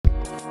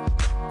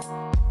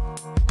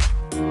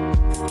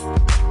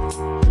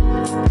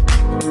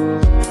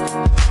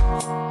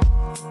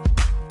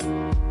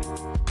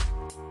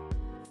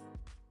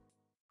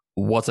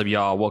What's up,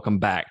 y'all? Welcome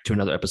back to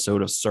another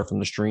episode of Surfing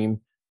the Stream,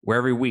 where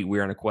every week we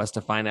are on a quest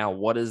to find out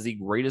what is the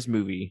greatest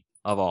movie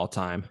of all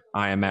time.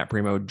 I am Matt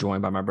Primo,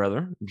 joined by my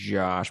brother,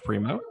 Josh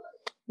Primo.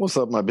 What's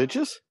up, my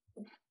bitches?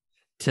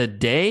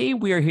 Today,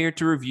 we are here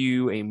to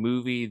review a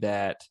movie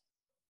that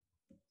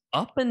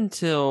up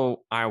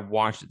until I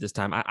watched it this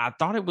time, I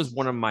thought it was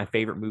one of my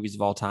favorite movies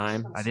of all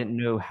time. I didn't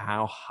know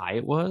how high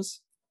it was.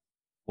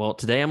 Well,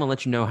 today I'm going to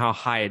let you know how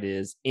high it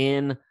is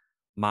in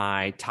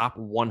my top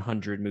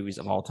 100 movies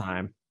of all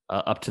time.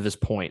 Up to this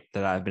point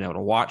that I've been able to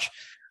watch.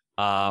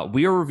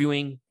 We are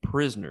reviewing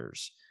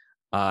Prisoners.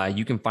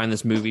 You can find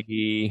this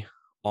movie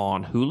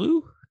on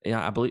Hulu.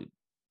 Yeah, I believe.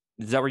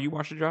 Is that where you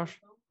watched it, Josh?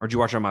 Or did you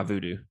watch it on my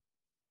Vudu?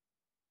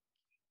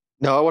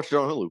 No, I watched it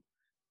on Hulu.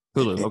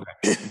 Hulu,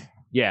 okay.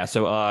 Yeah,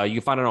 so you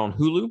can find it on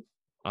Hulu.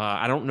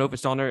 I don't know if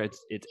it's on there.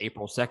 It's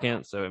April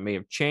 2nd, so it may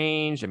have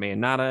changed. It may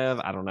not have.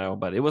 I don't know,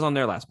 but it was on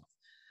there last month.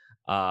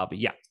 But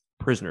yeah,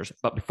 Prisoners.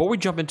 But before we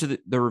jump into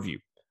the review,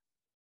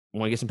 I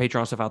want to get some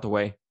Patreon stuff out the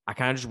way. I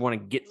kind of just want to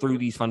get through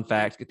these fun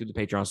facts, get through the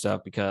Patreon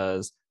stuff,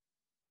 because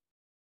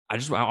I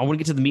want to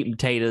get to the meat and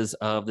potatoes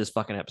of this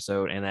fucking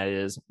episode, and that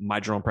is my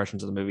general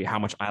impressions of the movie, how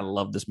much I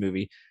love this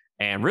movie,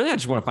 and really I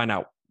just want to find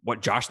out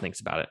what Josh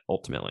thinks about it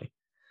ultimately.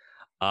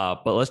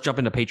 But let's jump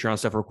into Patreon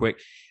stuff real quick.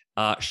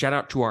 Shout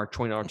out to our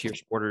 $20 tier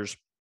supporters: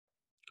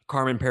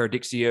 Carmen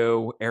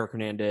Paradixio, Eric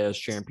Hernandez,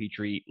 Sharon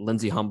Petrie,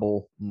 Lindsay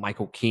Humble,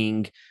 Michael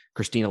King,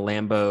 Christina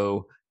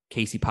Lambo,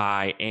 Casey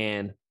Pye,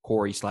 and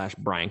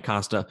Corey/Brian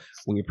Costa.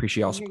 We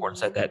appreciate y'all support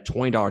us at that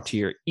 $20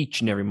 tier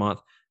each and every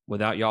month.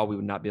 Without y'all, we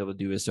would not be able to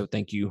do this. So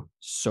thank you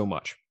so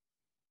much.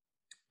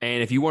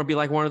 And if you want to be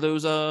like one of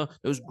those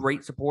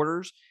great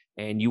supporters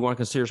and you want to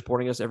consider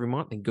supporting us every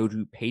month, then go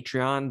to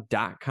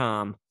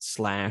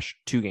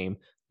patreon.com/2game.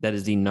 That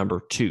is the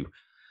number 2.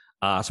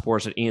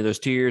 Support us at any of those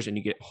tiers, and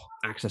you get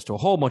access to a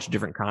whole bunch of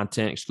different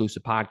content,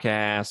 exclusive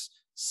podcasts,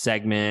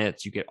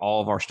 segments. You get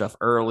all of our stuff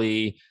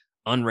early,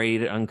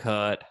 unrated,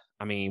 uncut.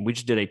 I mean, we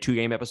just did a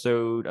 2-game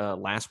episode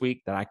last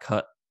week that I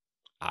cut,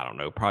 I don't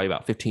know, probably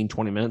about 15,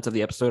 20 minutes of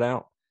the episode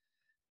out,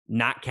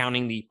 not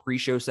counting the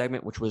pre-show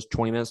segment, which was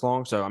 20 minutes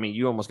long. So, I mean,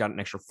 you almost got an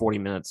extra 40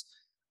 minutes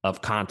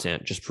of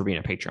content just for being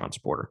a Patreon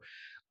supporter.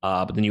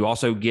 But then you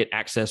also get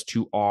access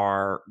to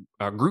our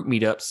group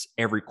meetups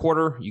every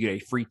quarter. You get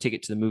a free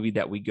ticket to the movie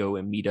that we go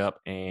and meet up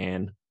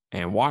and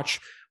watch.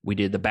 We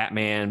did the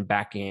Batman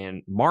back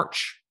in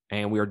March,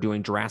 and we are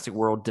doing Jurassic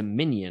World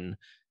Dominion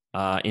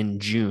in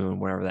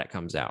June, whenever that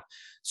comes out.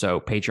 So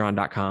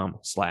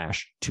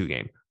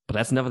patreon.com/2game. But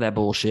that's enough of that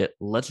bullshit.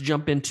 Let's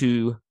jump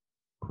into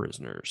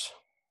Prisoners.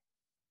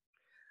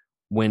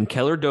 When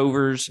Keller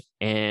Dover's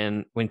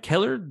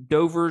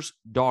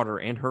daughter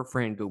and her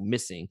friend go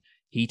missing,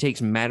 he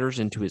takes matters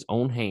into his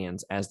own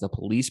hands as the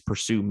police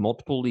pursue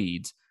multiple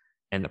leads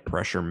and the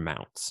pressure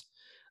mounts.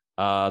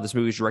 This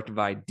movie is directed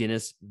by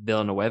Denis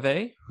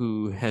Villeneuve,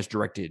 who has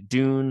directed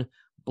Dune,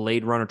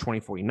 Blade Runner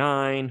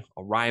 2049,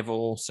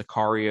 Arrival,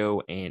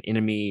 Sicario, and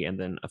Enemy, and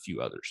then a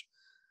few others.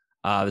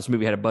 This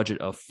movie had a budget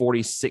of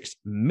 $46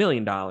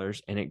 million,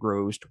 and it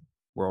grossed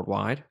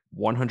worldwide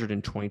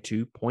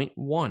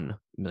 $122.1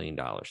 million.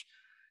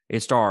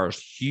 It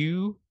stars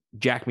Hugh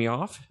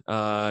Jackman,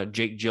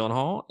 Jake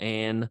Gyllenhaal,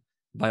 and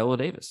Viola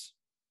Davis.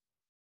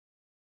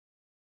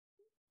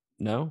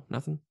 No,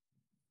 nothing?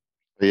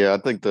 Yeah, I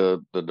think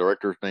the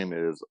director's name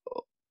is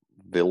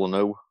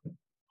Villeneuve.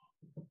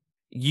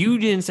 You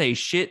didn't say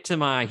shit to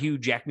my Hugh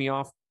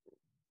Jackman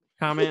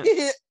comment.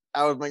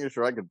 I was making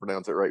sure I could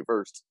pronounce it right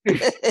first.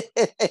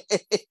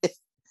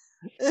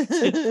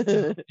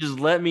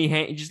 Just let me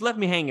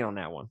hanging on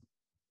that one.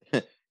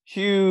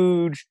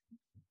 Huge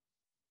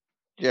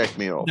Jack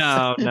me off.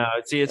 No.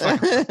 See, it's like,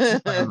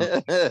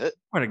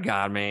 what a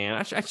god, man.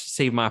 I should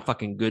save my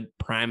fucking good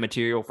prime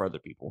material for other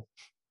people.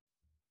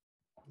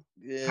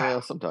 Yeah,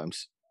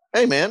 sometimes.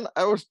 Hey, man,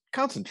 I was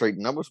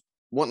concentrating. I was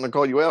wanting to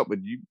call you out,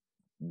 but you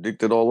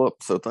dicked it all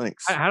up, so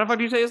thanks. How the fuck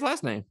do you say his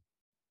last name?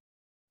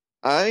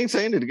 I ain't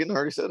saying it again. I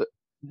already said it.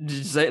 Did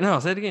you say it? No,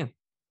 say it again.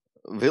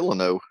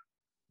 Villeneuve.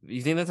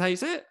 You think that's how you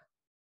say it?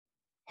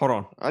 Hold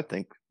on. I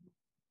think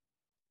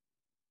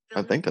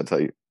that's how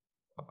you.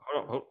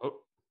 Hold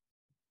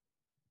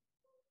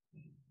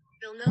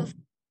on.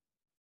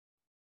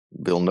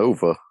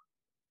 Villanova.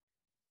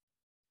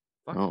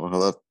 I don't know how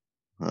that.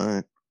 All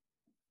right.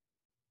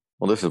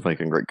 Well, this is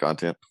making great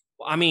content.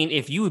 I mean,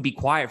 if you would be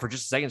quiet for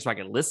just a second so I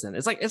could listen.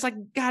 It's like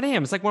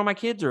goddamn, it's like one of my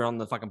kids are on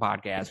the fucking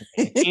podcast.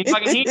 You can't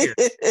fucking hear.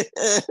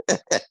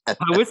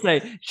 I would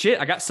say, shit,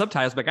 I got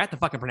subtitles, but I got the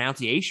fucking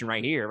pronunciation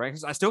right here, right?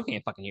 Because I still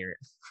can't fucking hear it.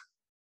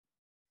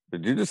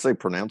 Did you just say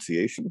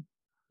pronunciation?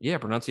 Yeah,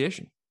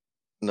 pronunciation.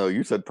 No,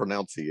 you said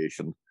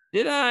pronunciation.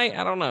 Did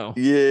I? I don't know.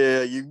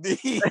 Yeah, you did.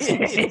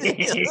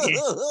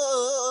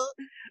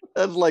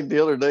 That's like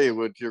the other day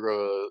with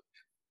your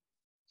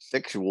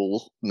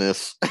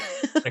sexualness.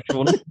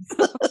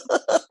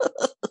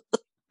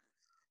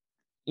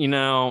 You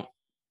know,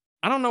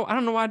 I don't know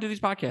why I do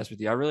these podcasts with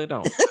you. I really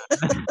don't.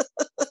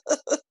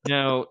 You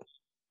know,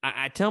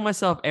 I tell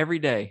myself every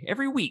day,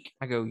 every week,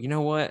 I go, you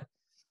know what?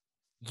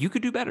 you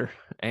could do better,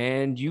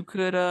 and you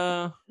could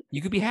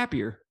be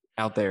happier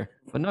out there.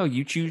 But no,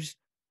 you choose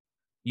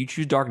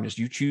darkness.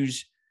 You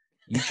choose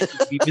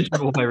to be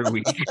miserable every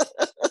week.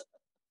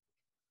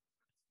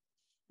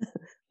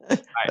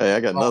 Hey, I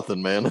got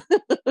nothing, man.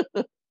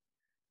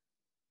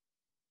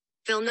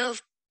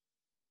 Villeneuve.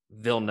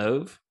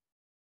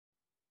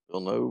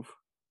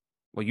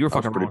 Well, you were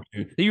fucking wrong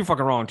too. You were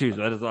fucking wrong too.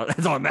 So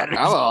that's all that matters.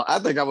 I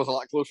think I was a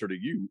lot closer to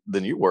you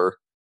than you were.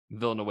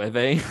 Villeneuve.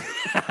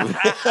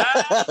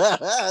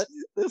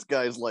 This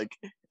guy's like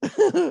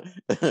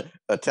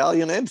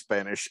Italian and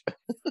Spanish.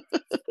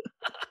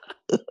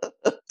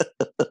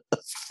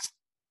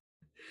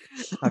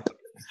 I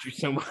hate you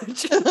so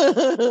much.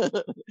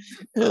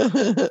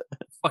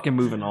 Fucking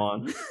moving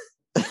on.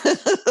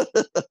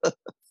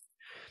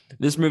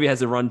 This movie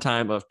has a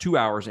runtime of 2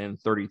 hours and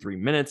 33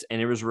 minutes, and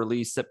it was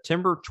released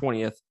September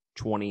 20th,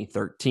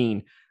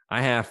 2013.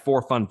 I have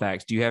 4 fun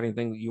facts. Do you have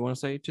anything that you want to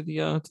say to the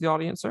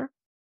audience, sir?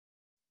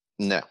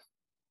 No.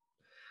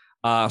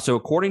 So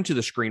according to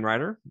the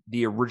screenwriter,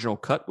 the original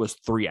cut was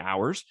 3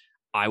 hours.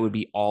 I would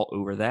be all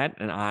over that,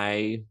 and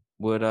I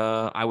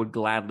would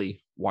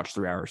gladly watch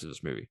 3 hours of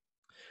this movie.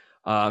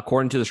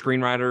 According to the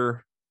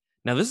screenwriter,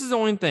 now this is the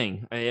only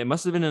thing. It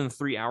must have been in a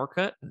 3-hour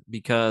cut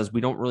because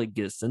we don't really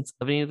get a sense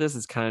of any of this.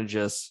 It's kind of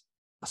just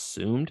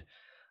assumed.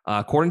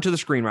 According to the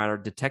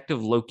screenwriter,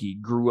 Detective Loki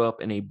grew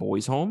up in a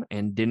boys' home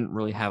and didn't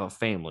really have a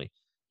family.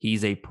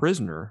 He's a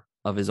prisoner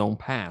of his own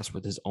past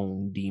with his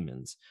own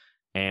demons.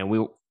 And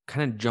we'll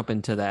kind of jump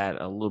into that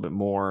a little bit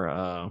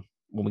more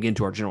when we get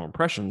into our general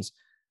impressions.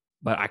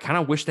 But I kind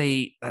of wish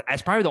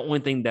that's probably the only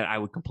thing that I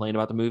would complain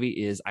about the movie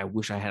is I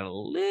wish I had a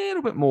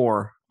little bit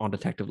more on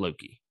Detective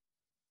Loki.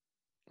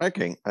 I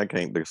can't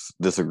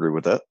disagree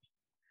with that.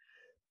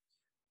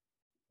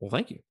 Well,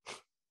 thank you.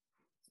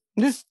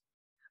 Yes.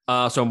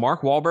 So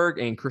Mark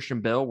Wahlberg and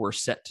Christian Bale were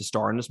set to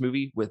star in this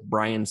movie with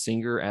Bryan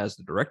Singer as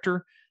the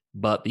director,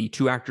 but the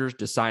 2 actors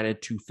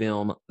decided to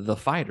film The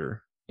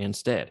Fighter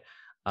instead.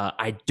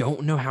 I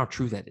don't know how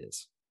true that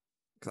is.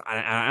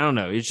 I don't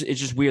know. It's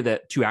just weird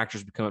that 2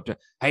 actors would come up to,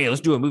 hey,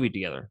 let's do a movie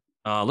together.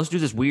 Let's do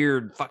this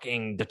weird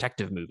fucking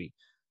detective movie.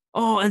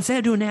 Oh, instead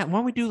of doing that, why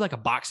don't we do like a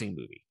boxing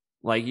movie?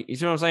 Like, you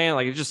see what I'm saying?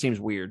 Like, it just seems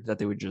weird that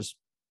they would just,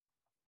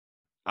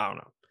 I don't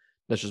know.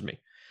 That's just me.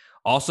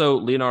 Also,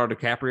 Leonardo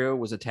DiCaprio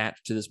was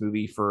attached to this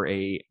movie for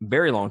a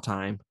very long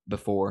time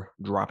before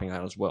dropping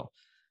out as well.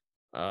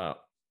 I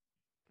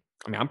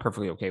mean, I'm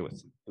perfectly okay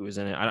with who was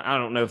in it. I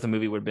don't know if the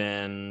movie would have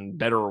been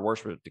better or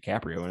worse with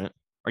DiCaprio in it.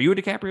 Are you a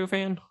DiCaprio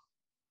fan?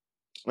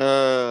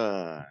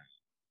 I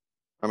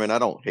mean, I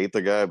don't hate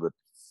the guy, but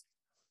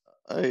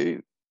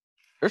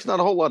there's not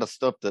a whole lot of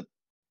stuff that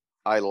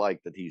I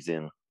like that he's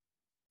in.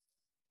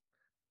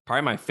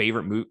 Probably my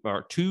favorite movie,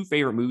 or 2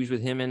 favorite movies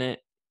with him in it.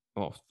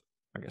 Well,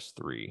 I guess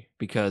 3,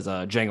 because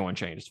Django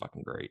Unchained is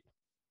fucking great.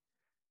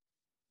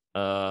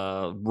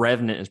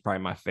 Revenant is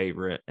probably my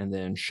favorite, and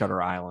then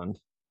Shutter Island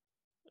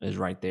is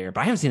right there.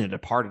 But I haven't seen The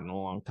Departed in a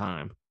long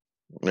time.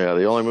 Yeah,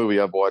 the only movie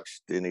I've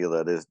watched any of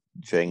that is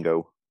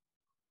Django.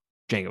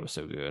 Django was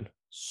so good.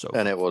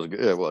 And it was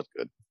good. It was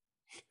good.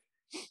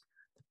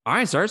 All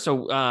right, sir.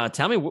 So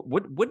tell me,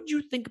 what did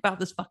you think about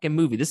this fucking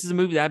movie? This is a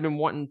movie that I've been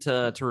wanting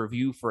to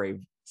review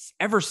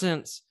ever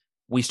since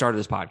we started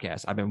this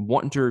podcast. I've been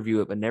wanting to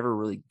review it, but never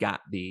really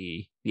got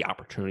the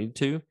opportunity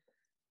to.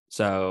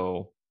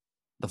 So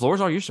the floor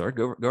is all yours, sir.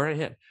 Go right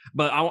ahead.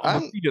 But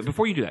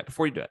before you do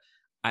that,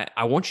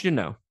 I want you to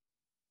know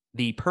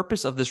the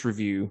purpose of this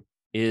review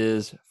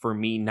is for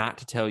me not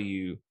to tell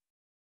you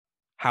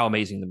how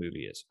amazing the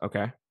movie is,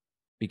 okay?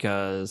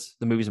 Because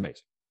the movie's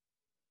amazing.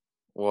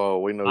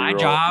 Well, we know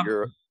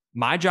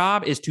my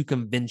job is to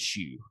convince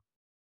you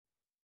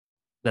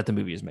that the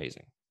movie is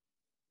amazing.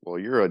 Well,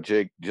 you're a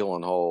Jake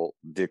Gyllenhaal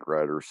dick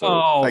rider, so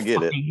I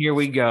get it. Here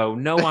we go.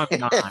 No, I'm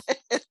not.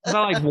 It's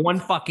not like one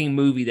fucking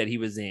movie that he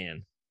was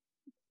in.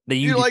 That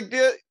you like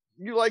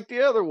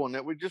the other one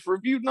that we just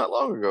reviewed not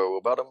long ago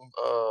about him.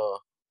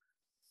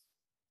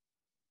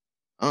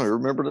 I don't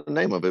remember the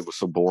name of it. It was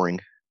so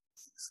boring.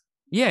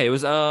 Yeah, it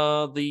was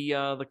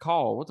the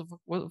Call. What the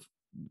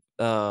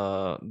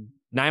fuck?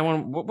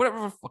 911,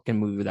 whatever fucking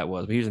movie that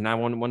was. But he was a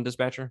 911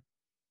 dispatcher.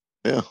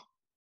 Yeah.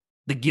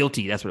 The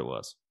Guilty, that's what it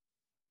was.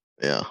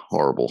 Yeah,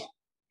 horrible.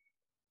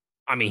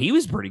 I mean, he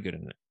was pretty good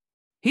in it.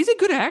 He's a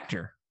good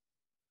actor.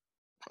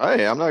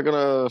 Hey, I'm not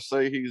gonna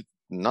say he's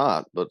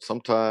not, but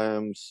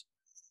sometimes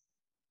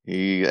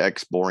he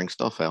acts boring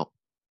stuff out.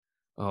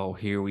 Oh,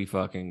 here we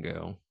fucking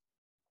go.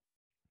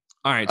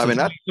 All right. So I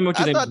thought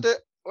that.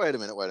 Wait a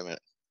minute.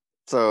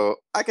 So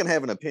I can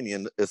have an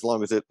opinion as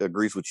long as it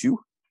agrees with you.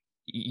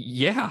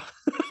 Yeah.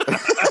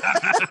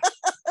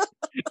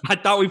 I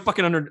thought we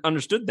fucking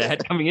understood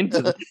that coming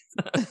into this.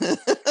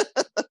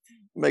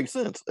 Makes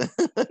sense.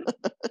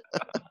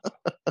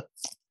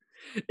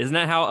 Isn't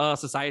that how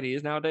society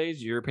is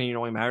nowadays? Your opinion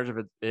only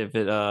matters if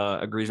it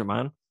agrees with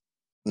mine.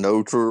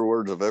 No truer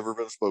words have ever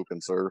been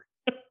spoken, sir.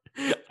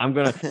 I'm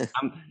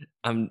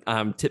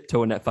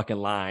tiptoeing that fucking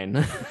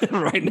line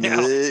right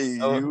now.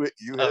 You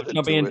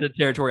jumping into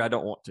territory I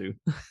don't want to.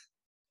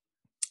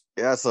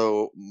 Yeah,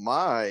 so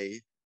my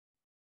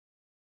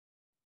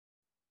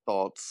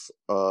thoughts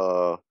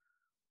was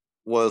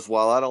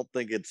while I don't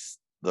think it's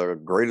the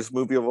greatest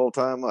movie of all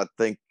time, I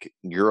think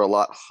you're a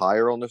lot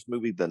higher on this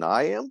movie than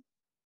I am.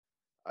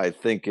 I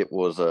think it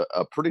was a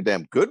pretty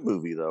damn good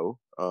movie though.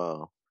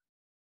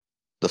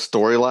 The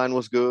storyline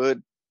was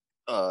good.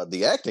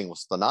 The acting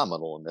was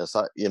phenomenal in this.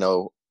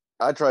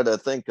 I try to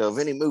think of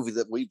any movie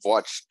that we've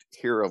watched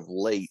here of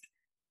late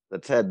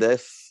that's had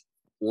this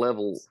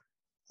level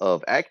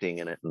of acting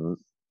in it, and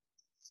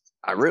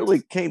I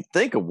really can't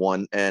think of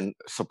one. And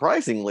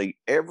surprisingly,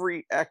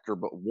 every actor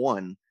but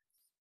one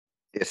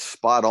is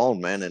spot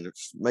on, man, and it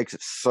makes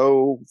it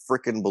so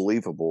freaking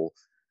believable.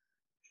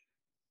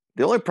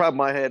 The only problem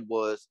I had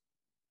was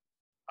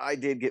I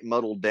did get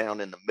muddled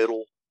down in the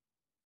middle.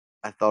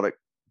 I thought it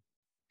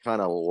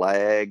kind of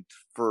lagged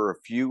for a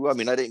few. I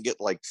mean, I didn't get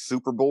like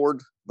super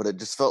bored, but it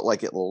just felt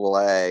like it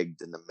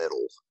lagged in the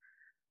middle.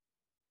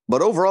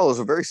 But overall, it was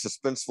a very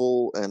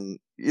suspenseful, and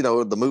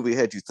the movie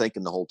had you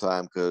thinking the whole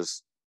time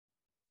because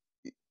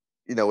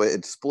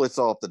it splits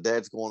off. The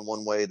dad's going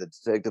one way, the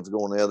detective's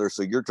going the other,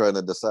 so you're trying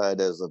to decide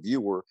as a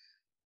viewer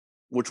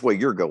which way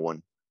you're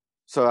going.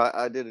 So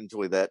I did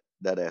enjoy that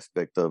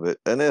aspect of it,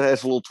 and it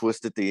has a little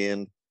twist at the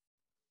end.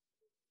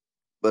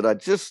 But I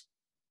just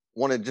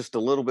wanted just a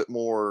little bit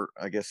more,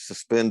 I guess,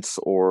 suspense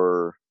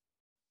or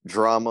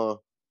drama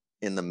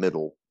in the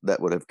middle that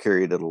would have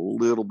carried it a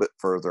little bit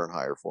further and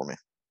higher for me.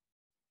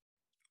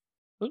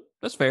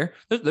 That's fair.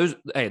 Those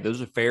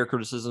are fair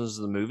criticisms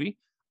of the movie.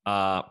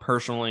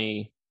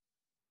 Personally,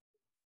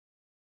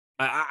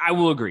 I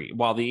will agree.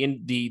 While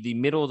the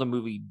middle of the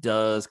movie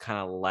does kind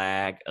of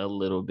lag a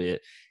little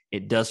bit,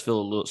 it does feel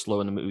a little slow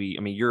in the movie.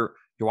 I mean, you're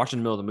watching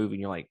the middle of the movie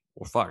and you're like,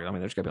 well, fuck. I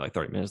mean, there's gonna be like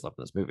 30 minutes left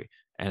in this movie,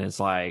 and it's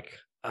like,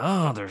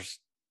 oh, there's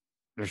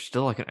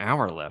still like an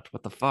hour left.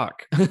 What the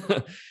fuck?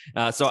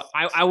 So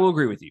I will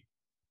agree with you.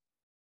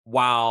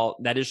 While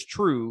that is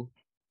true,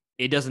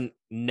 it doesn't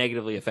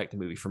negatively affect the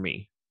movie for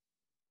me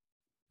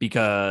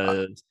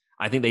because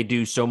I think they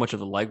do so much of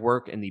the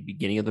legwork in the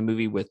beginning of the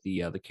movie with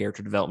the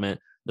character development,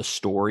 the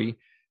story,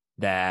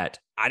 that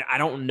I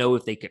don't know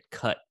if they could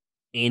cut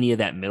any of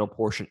that middle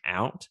portion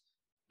out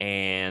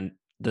and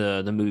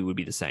the movie would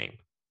be the same.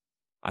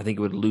 I think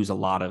it would lose a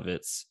lot of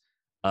its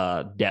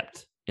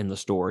depth in the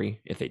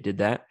story if they did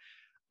that.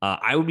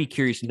 I would be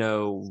curious to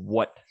know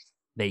what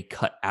they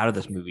cut out of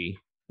this movie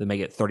to make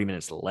it 30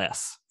 minutes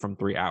less from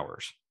 3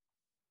 hours.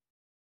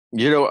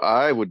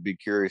 I would be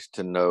curious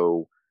to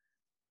know,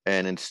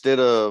 and instead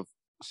of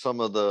some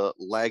of the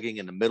lagging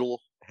in the middle,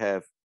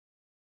 have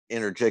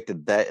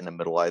interjected that in the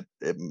middle.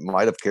 It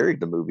might have carried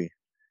the movie.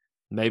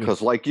 Maybe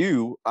because, like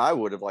you, I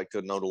would have liked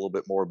to know a little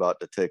bit more about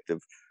Detective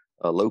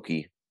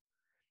Loki.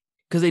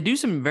 Because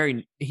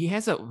he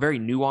has a very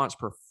nuanced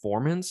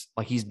performance.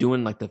 Like he's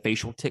doing like the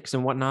facial tics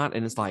and whatnot,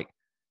 and it's like,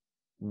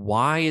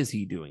 why is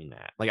he doing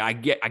that? Like I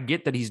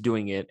get that he's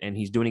doing it and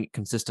he's doing it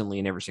consistently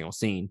in every single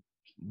scene,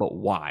 but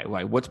why?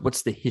 Like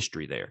what's the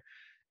history there?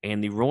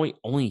 And the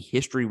only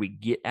history we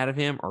get out of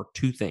him are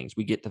two things.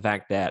 We get the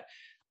fact that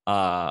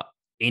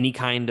any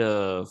kind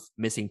of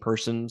missing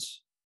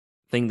persons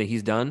thing that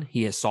he's done,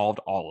 he has solved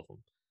all of them.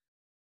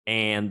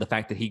 And the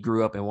fact that he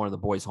grew up in one of the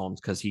boys' homes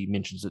because he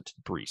mentions it to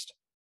the priest.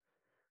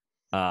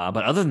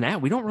 But other than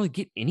that, we don't really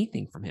get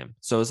anything from him.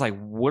 So it's like,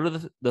 what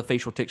are the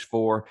facial tics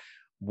for?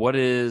 What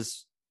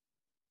is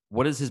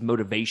his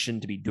motivation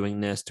to be doing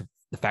this? To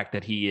the fact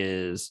that he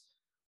is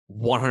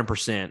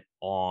 100%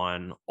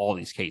 on all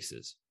these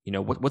cases.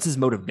 What's his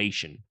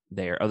motivation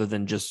there other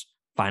than just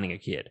finding a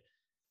kid?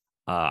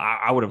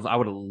 I would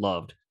have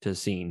loved to have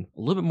seen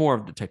a little bit more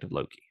of Detective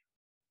Loki.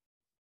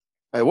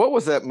 Hey, what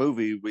was that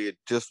movie we had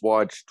just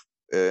watched?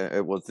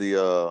 It was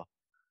the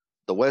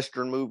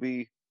Western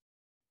movie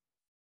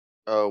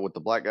with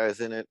the black guys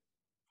in it.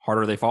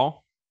 Harder They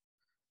Fall?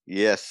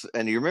 Yes.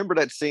 And you remember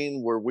that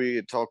scene where we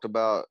had talked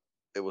about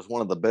it was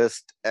one of the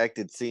best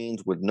acted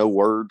scenes with no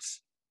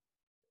words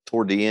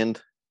toward the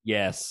end?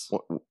 Yes.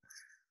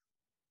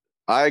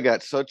 I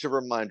got such a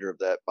reminder of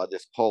that by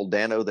this Paul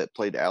Dano that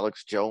played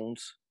Alex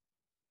Jones.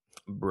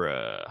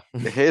 Bruh.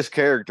 His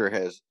character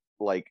has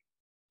like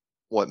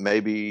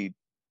maybe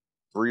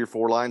 3 or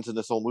 4 lines in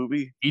this whole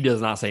movie. He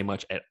does not say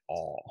much at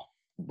all.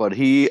 But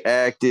he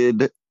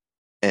acted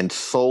and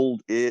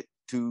sold it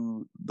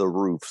to the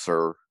roof,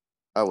 sir.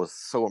 I was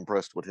so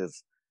impressed with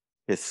his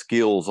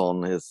skills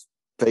on his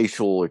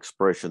facial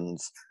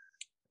expressions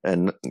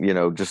and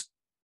just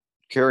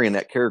carrying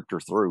that character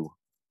through.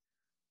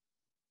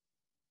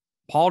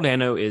 Paul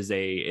Dano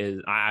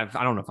I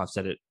don't know if I've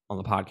said it on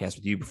the podcast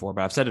with you before,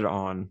 but I've said it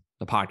on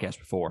the podcast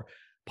before.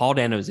 Paul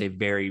Dano is a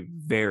very,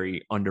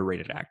 very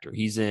underrated actor.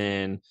 He's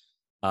in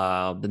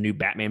the new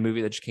Batman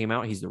movie that just came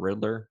out. He's the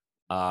Riddler.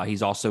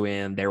 He's also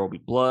in There Will Be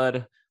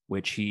Blood,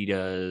 which he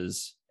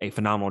does a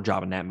phenomenal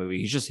job in that movie.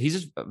 He's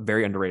just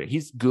very underrated.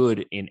 He's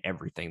good in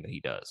everything that he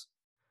does,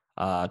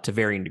 to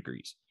varying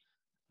degrees.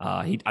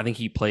 I think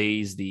he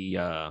plays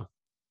that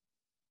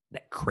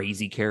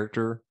crazy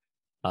character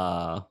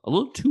a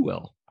little too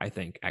well, I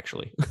think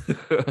actually,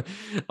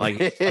 like,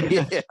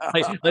 Yeah.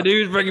 like the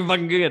dude's freaking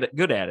fucking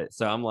good at it.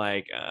 So I'm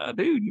like,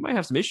 dude, you might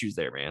have some issues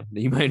there, man.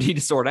 You might need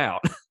to sort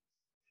out.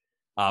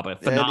 But And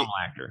phenomenal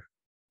actor.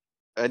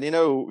 and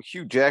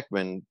Hugh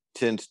Jackman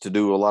tends to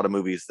do a lot of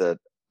movies that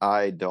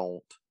I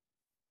don't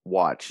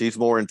watch. He's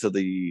more into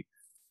the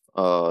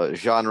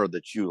genre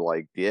that you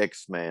like, the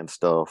X-Men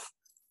stuff.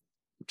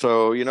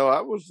 So,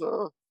 I was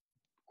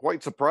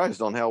quite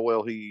surprised on how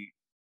well he,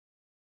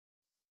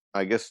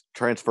 I guess,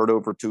 transferred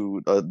over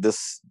to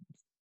this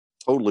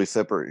totally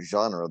separate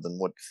genre than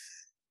what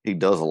he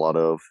does a lot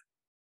of.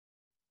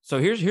 So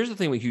here's the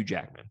thing with Hugh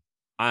Jackman.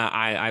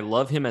 I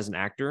love him as an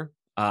actor.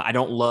 I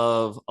don't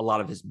love a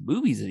lot of his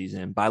movies that he's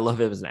in, but I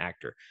love him as an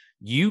actor.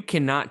 You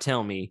cannot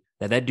tell me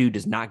that dude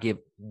does not give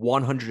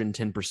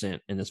 110%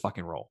 in this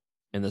fucking role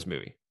in this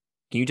movie.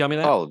 Can you tell me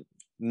that? Oh,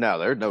 no,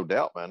 there's no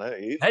doubt, man.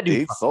 That dude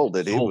He sold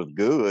it. He was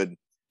good.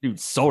 Dude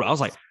sold it. I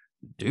was like,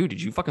 dude,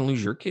 did you fucking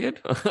lose your kid?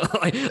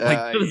 like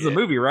this is a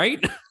movie,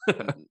 right?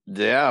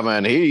 Yeah,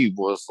 man. He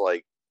was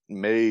like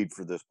made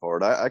for this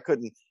part. I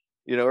couldn't,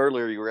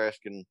 earlier you were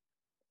asking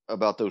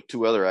about those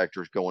two other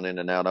actors going in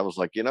and out. I was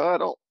like,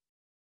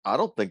 I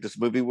don't think this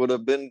movie would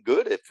have been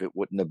good if it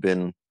wouldn't have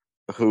been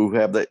who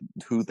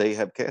they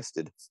have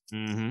casted.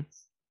 Mm-hmm.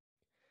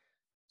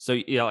 So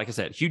yeah, like I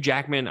said, Hugh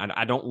Jackman.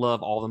 I don't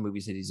love all the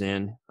movies that he's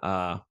in.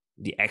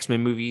 The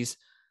X-Men movies.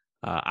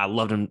 I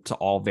loved him to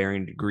all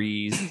varying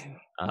degrees.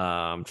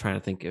 I'm trying to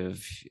think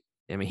of.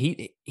 I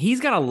mean, he's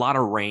got a lot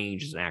of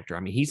range as an actor. I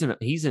mean, he's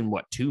in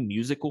what, 2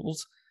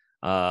 musicals.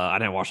 I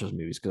didn't watch those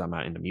movies because I'm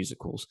not into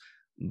musicals,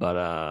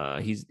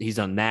 but he's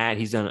done that.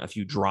 He's done a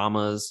few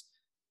dramas.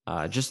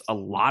 Just a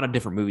lot of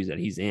different movies that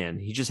he's in.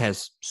 He just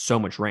has so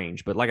much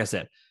range. But like I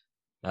said,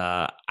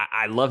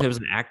 I love him as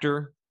an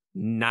actor.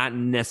 Not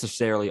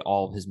necessarily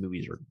all of his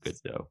movies are good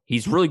though.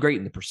 He's really great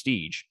in The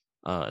Prestige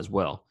as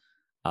well,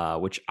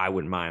 which I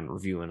wouldn't mind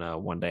reviewing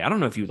one day. I don't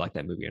know if you would like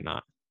that movie or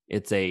not.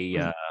 It's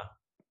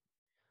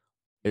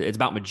it's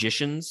about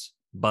magicians,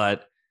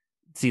 but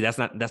see, that's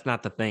not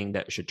the thing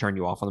that should turn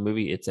you off on the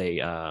movie. It's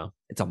a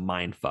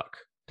mind fuck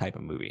type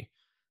of movie.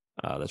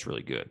 That's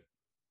really good.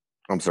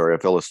 I'm sorry, I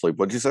fell asleep.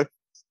 What'd you say?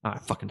 I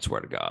fucking swear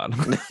to God.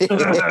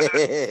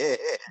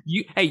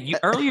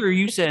 Earlier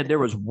you said there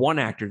was one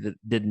actor that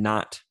did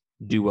not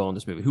do well in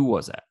this movie. Who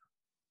was that?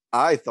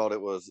 I thought it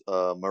was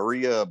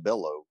Maria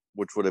Bello,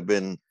 which would have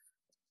been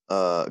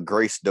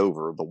Grace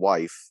Dover, the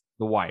wife.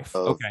 The wife.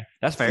 Okay,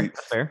 that's fair.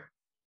 That's fair.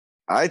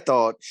 I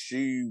thought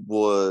she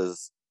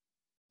was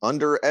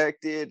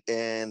underacted,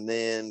 and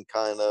then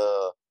kind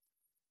of,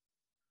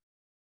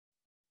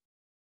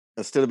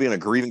 instead of being a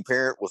grieving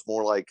parent, was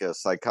more like a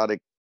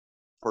psychotic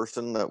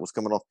person that was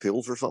coming off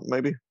pills or something,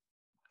 maybe.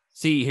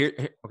 See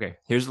okay.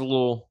 Here's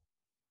where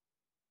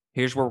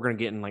we're gonna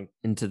get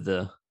into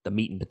the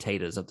meat and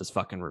potatoes of this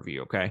fucking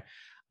review. Okay.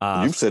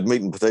 You've said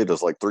meat and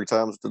potatoes like 3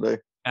 times today.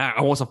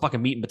 I want some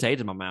fucking meat and potatoes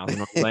in my mouth. You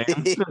know what I'm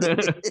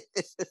saying?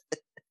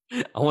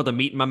 I want the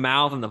meat in my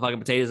mouth and the fucking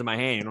potatoes in my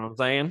hand. You know what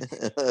I'm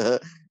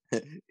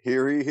saying?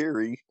 Heary.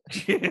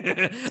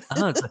 There's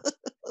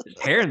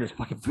hair in this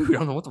fucking food. I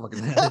don't know what the fuck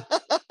is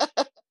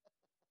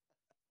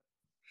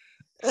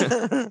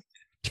that.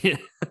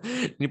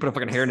 You put a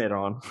fucking hairnet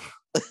on.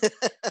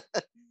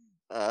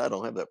 I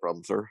don't have that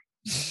problem, sir.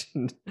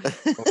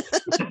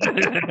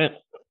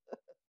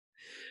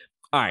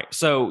 All right.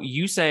 So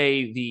you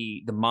say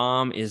the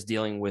mom is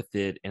dealing with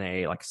it in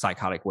a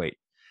psychotic way.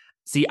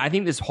 See, I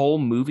think this whole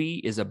movie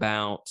is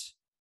about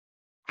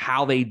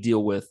how they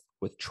deal with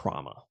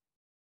trauma.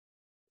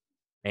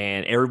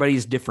 And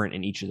everybody's different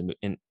in each of them.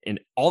 And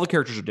all the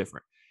characters are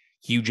different.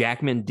 Hugh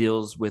Jackman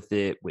deals with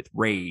it with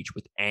rage,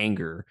 with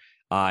anger.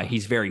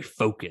 He's very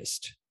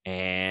focused,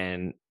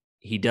 and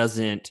he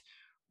doesn't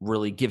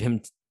really give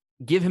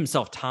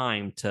himself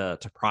time to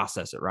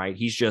process it, right?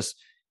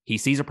 He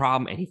sees a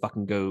problem and he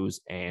fucking goes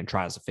and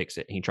tries to fix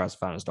it. And he tries to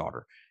find his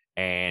daughter,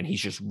 and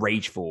he's just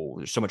rageful.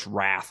 There's so much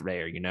wrath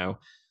there,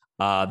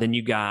 Then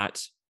you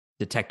got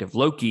Detective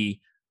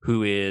Loki,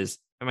 who is,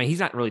 I mean, he's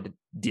not really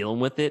dealing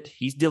with it.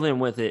 He's dealing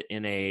with it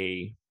in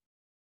a,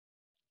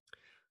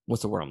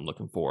 what's the word I'm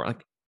looking for?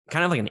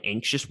 Kind of like an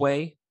anxious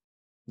way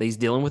that he's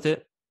dealing with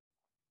it.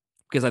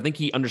 Because I think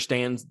he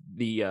understands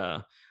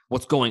the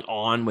what's going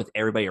on with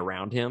everybody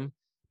around him,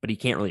 but he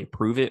can't really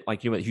prove it.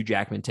 Like, Hugh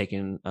Jackman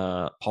taking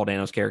Paul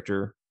Dano's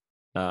character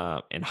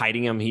and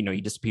hiding him.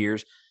 He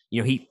disappears.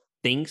 He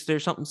thinks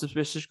there's something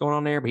suspicious going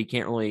on there, but he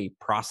can't really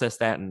process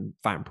that and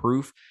find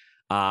proof.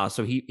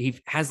 So he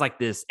has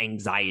this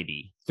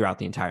anxiety throughout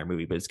the entire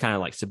movie, but it's kind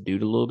of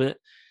subdued a little bit.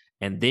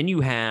 And then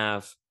you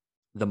have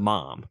the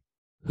mom,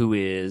 who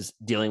is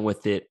dealing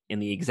with it in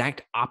the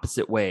exact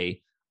opposite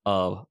way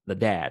of the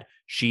dad.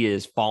 She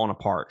is falling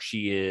apart.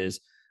 She is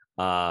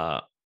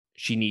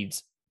she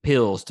needs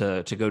pills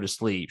to go to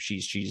sleep.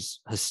 She's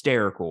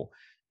hysterical.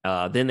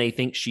 Then they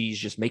think she's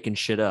just making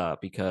shit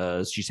up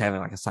because she's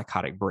having a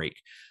psychotic break.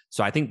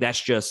 So I think that's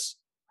just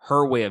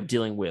her way of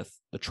dealing with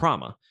the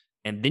trauma.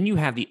 And then you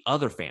have the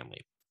other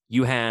family.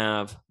 You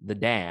have the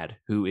dad,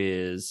 who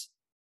is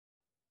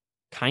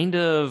kind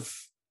of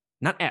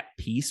not at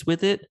peace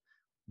with it,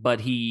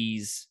 but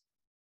he's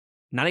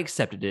not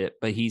accepted it,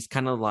 but he's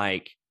kind of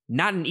like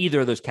not in either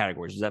of those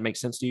categories. Does that make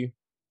sense to you?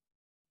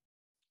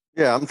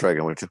 Yeah, I'm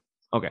tracking with you.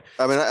 Okay.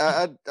 I mean,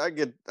 I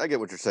get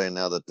what you're saying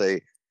now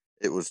that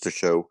it was to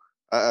show.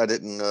 I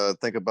didn't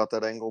think about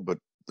that angle, but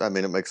I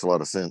mean, it makes a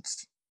lot of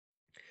sense.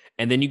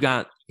 And then you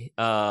got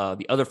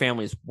the other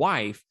family's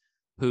wife,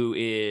 who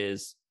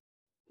is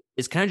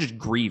kind of just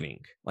grieving,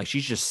 like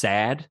she's just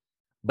sad.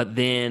 But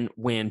then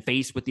when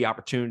faced with the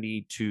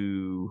opportunity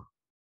to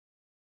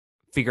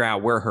figure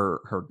out where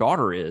her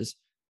daughter is,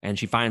 and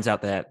she finds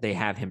out that they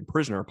have him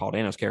prisoner, Paul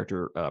Dano's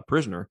character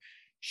prisoner,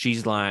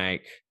 she's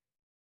like,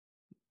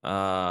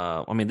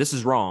 I mean, this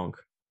is wrong,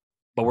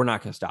 but we're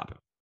not going to stop him.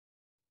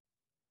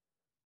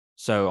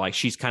 So like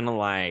she's kind of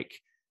like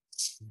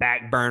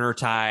back burner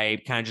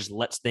type, kind of just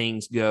lets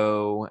things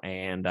go,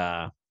 and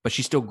but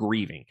she's still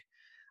grieving.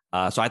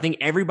 So I think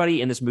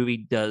everybody in this movie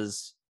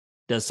does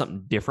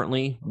something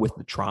differently with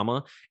the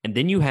trauma. And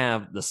then you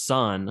have the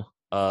son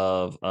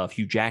of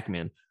Hugh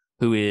Jackman,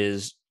 who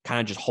is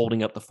kind of just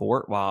holding up the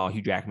fort while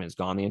Hugh Jackman is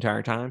gone the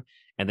entire time.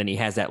 And then he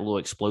has that little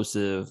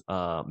explosive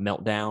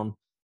meltdown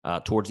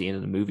towards the end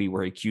of the movie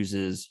where he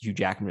accuses Hugh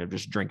Jackman of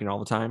just drinking all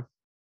the time.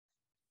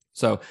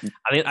 So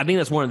I think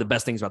that's one of the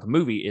best things about the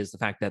movie is the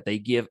fact that they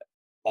give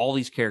all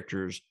these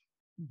characters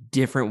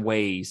different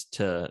ways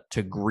to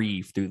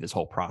grieve through this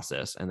whole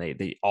process, and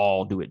they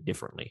all do it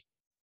differently.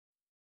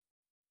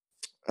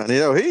 And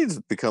he's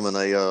becoming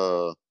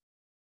a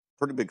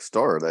pretty big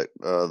star. That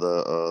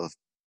the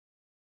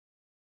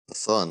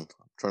son.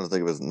 I'm trying to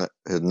think of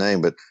his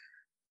name, but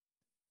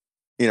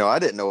I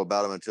didn't know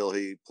about him until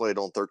he played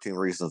on 13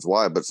 Reasons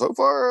Why. But so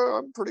far,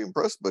 I'm pretty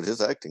impressed with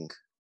his acting.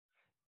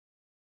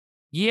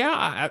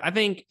 Yeah, I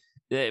think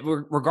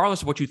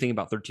regardless of what you think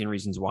about 13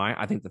 Reasons Why,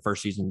 I think the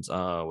first season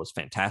was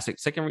fantastic.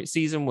 Second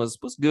season was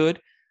good,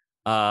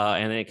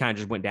 and then it kind of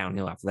just went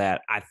downhill after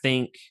that. I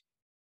think,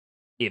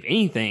 if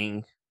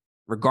anything,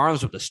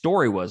 regardless of what the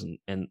story was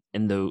in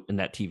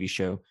that TV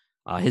show,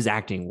 his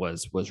acting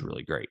was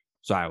really great.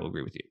 So I will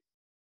agree with you.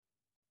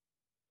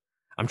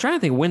 I'm trying to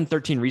think when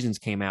 13 Reasons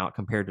came out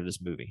compared to this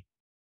movie.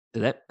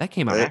 Did that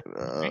came out after,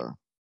 right?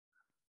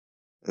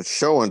 It's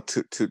showing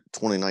to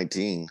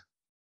 2019.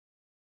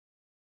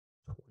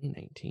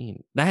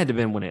 2019. That had to have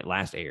been when it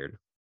last aired.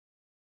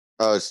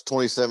 It's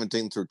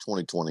 2017 through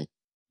 2020.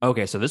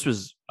 Okay, so this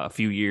was a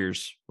few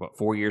years,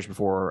 4 years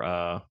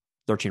before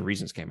 13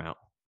 Reasons came out.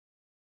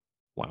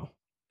 Wow.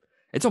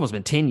 It's almost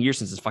been 10 years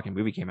since this fucking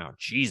movie came out.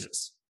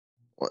 Jesus.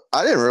 Well,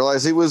 I didn't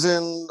realize he was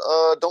in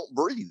Don't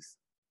Breathe.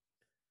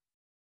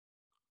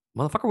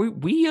 Motherfucker,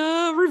 we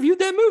reviewed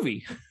that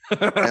movie.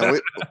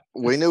 And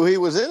we knew he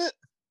was in it?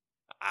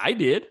 I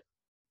did.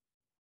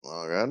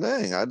 Oh, god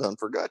dang. I done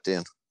forgot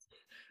then.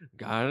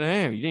 God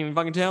damn, you didn't even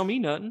fucking tell me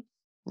nothing.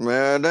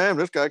 Man, damn,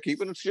 this guy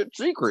keeping shit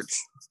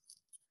secrets.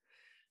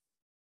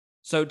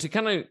 So to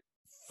kind of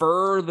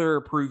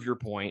further prove your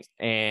point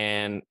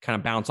and kind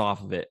of bounce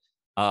off of it,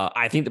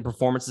 I think the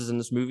performances in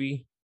this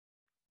movie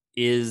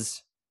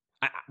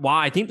while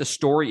I think the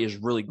story is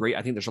really great,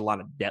 I think there's a lot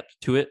of depth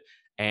to it.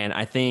 And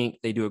I think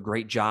they do a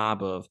great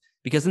job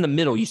because in the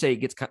middle, you say it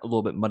gets kind of a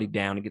little bit muddied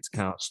down, it gets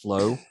kind of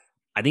slow.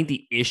 I think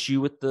the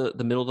issue with the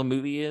middle of the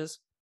movie is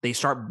they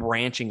start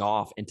branching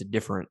off into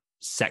different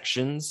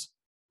sections,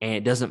 and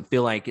it doesn't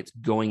feel like it's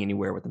going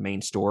anywhere with the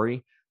main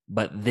story.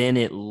 But then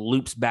it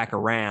loops back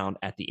around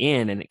at the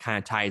end, and it kind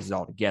of ties it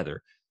all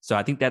together. So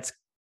I think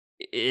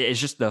it's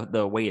just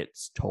the way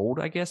it's told,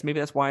 I guess. Maybe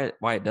that's why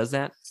it does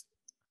that.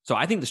 So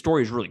I think the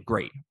story is really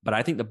great, but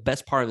I think the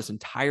best part of this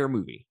entire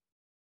movie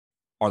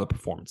are the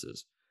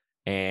performances.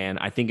 And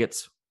I think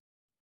it's,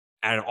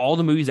 out of all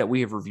the movies that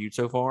we have reviewed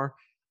so far,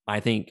 I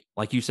think,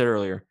 like you said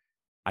earlier,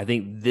 I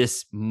think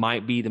this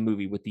might be the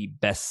movie with the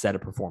best set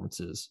of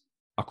performances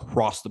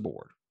across the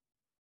board.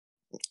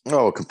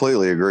 Oh,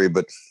 completely agree.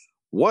 But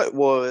what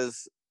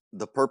was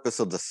the purpose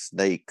of the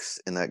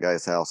snakes in that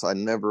guy's house? I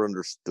never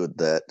understood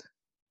that.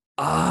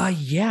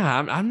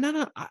 Yeah, I'm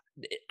not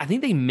I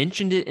think they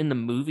mentioned it in the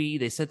movie.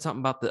 They said something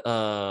about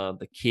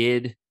the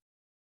kid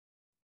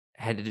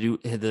had to do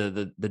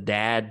the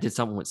dad did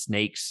something with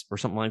snakes or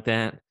something like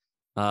that.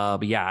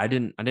 But yeah, I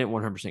didn't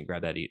 100%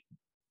 grab that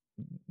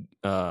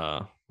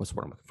what's the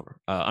word I'm looking for?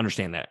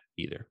 Understand that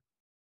either.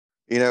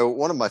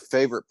 One of my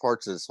favorite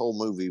parts of this whole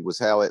movie was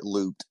how it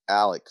looped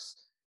Alex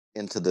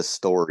into this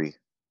story.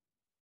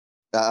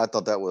 I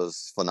thought that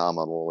was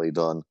phenomenally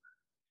done.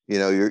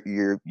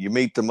 You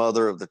meet the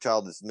mother of the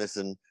child that's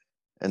missing,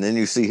 and then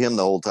you see him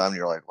the whole time. And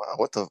you're like, wow,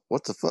 what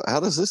the fuck? How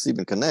does this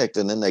even connect?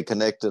 And then they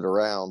connect it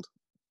around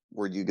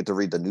where you get to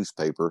read the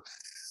newspaper,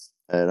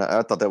 and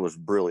I thought that was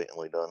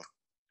brilliantly done.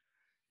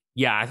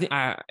 Yeah, I think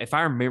if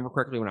I remember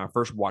correctly, when I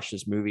first watched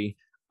this movie,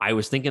 I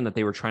was thinking that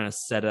they were trying to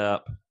set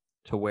up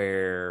to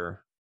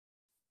where,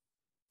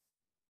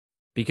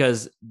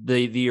 because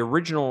the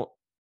original,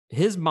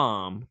 his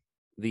mom,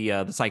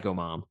 the psycho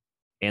mom,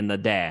 and the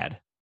dad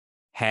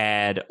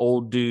had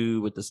old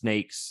dude with the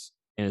snakes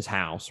in his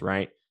house,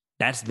 right?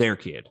 That's their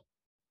kid.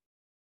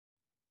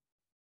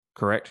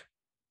 Correct?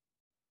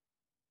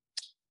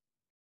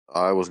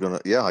 I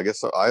guess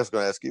so. I was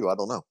gonna ask you. I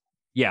don't know.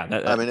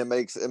 Yeah, I mean, it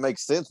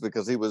makes sense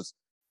because he was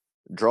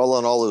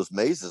drawing all those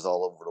mazes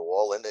all over the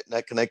wall, and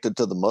that connected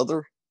to the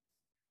mother.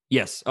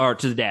 yes, or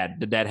to the dad.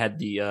 The dad had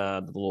the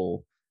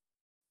little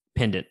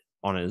pendant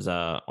on his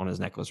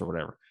necklace or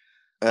whatever.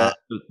 Uh,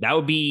 That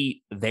would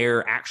be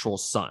their actual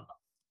son.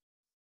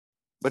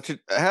 but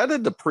how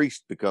did the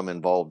priest become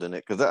involved in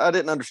it? Because I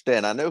didn't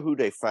understand. I know who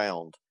they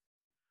found,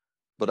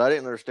 but I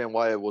didn't understand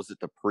why it was it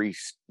the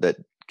priest that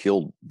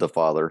killed the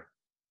father.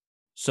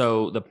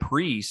 So the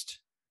priest,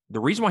 the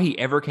reason why he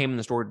ever came in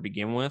the story to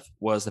begin with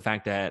was the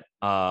fact that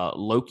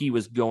Loki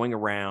was going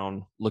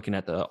around looking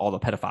at all the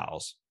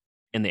pedophiles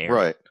in the area.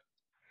 Right.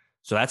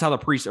 So that's how the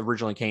priest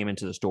originally came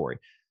into the story.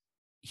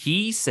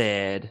 He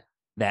said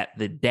that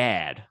the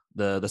dad,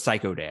 the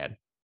psycho dad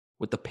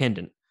with the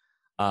pendant,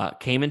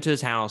 came into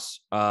his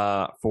house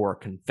for a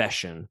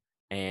confession,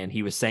 and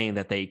he was saying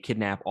that they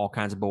kidnap all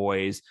kinds of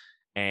boys,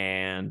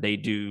 and they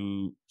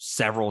do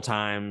several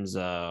times.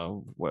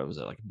 What was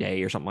it, like a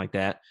day or something like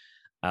that?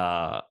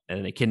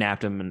 And they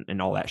kidnapped him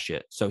and all that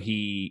shit. So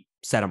he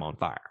set him on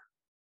fire.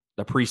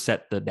 The priest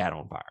set the dad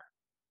on fire.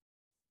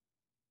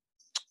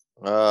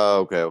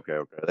 Okay.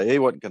 He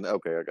wasn't.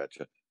 Okay, I got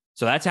you.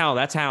 So that's how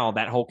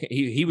that whole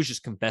he was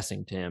just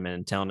confessing to him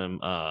and telling him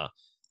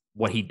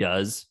what he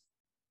does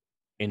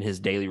in his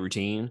daily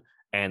routine.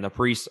 And the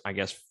priest, I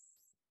guess,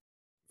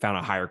 found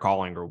a higher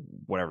calling or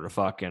whatever the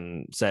fuck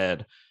and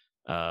said,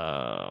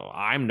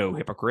 I'm no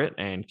hypocrite,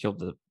 and killed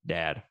the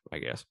dad, I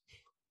guess.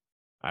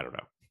 I don't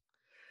know.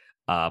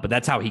 But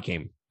that's how he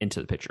came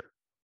into the picture.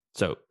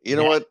 So you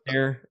know what?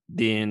 There,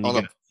 then you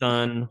got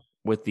son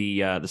with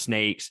the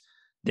snakes.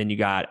 Then you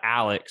got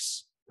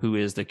Alex, who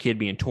is the kid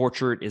being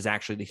tortured, is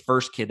actually the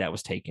first kid that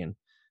was taken.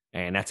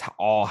 And that's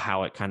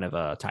how it kind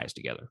of ties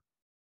together.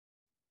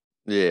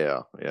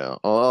 Yeah.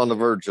 On the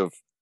verge of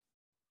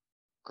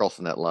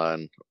crossing that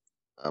line.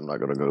 I'm not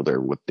going to go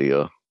there with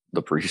the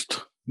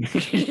priest. I'm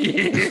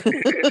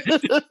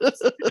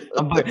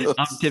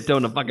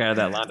tiptoeing the fuck out of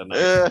that line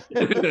tonight.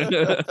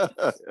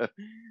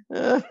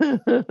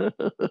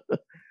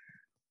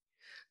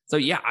 So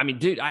yeah, I mean,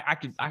 dude, I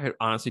could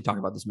honestly talk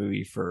about this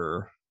movie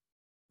for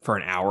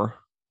an hour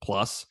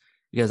plus,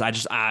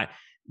 because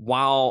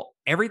while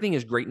everything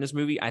is great in this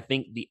movie, I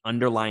think the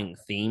underlying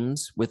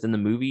themes within the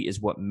movie is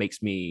what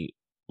makes me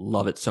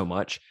love it so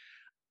much.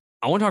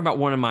 I want to talk about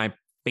one of my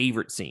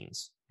favorite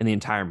scenes in the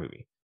entire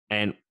movie.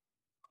 And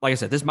like I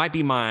said, this might be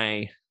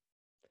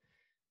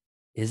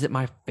is it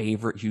my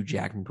favorite Hugh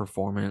Jackman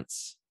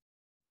performance?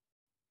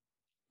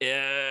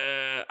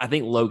 I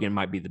think Logan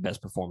might be the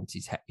best performance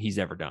he's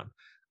ever done.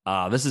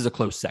 This is a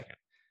close second.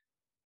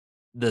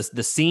 The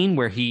scene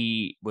where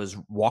he was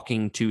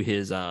walking to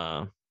his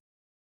to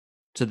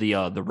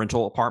the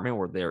rental apartment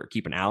where they're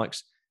keeping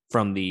Alex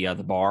from the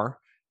bar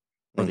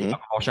or the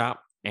alcohol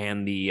shop,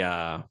 and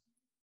the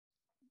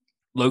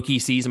Loki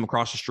sees him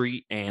across the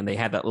street, and they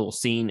had that little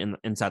scene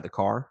inside the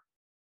car.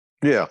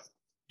 Yeah,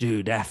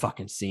 dude, that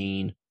fucking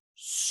scene,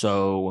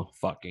 so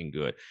fucking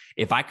good.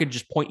 If I could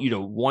just point you to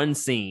one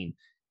scene,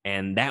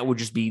 and that would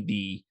just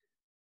be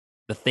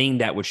the thing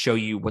that would show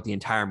you what the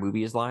entire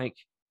movie is like,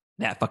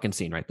 that fucking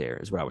scene right there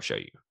is what I would show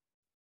you.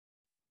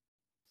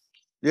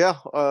 Yeah,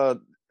 I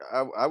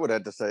would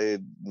have to say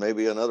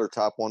maybe another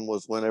top one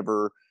was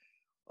whenever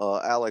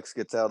Alex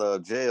gets out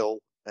of jail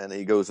and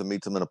he goes and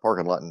meets him in a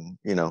parking lot, and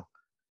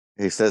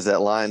he says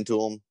that line to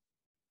him.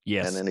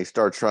 Yes. And then he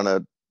starts trying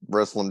to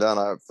wrestle him down.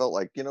 I felt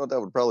like, that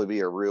would probably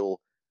be a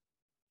real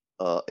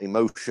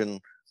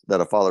emotion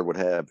that a father would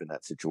have in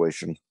that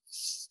situation.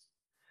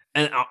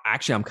 And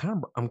actually, I'm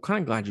kind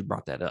of glad you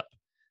brought that up,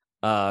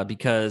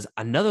 because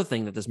another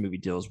thing that this movie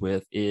deals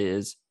with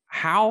is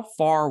how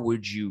far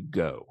would you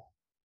go?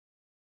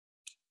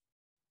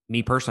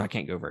 Me personally, I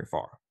can't go very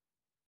far,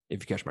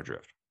 if you catch my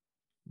drift.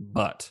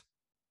 But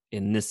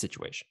in this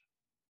situation,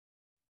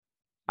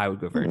 I would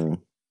go very far.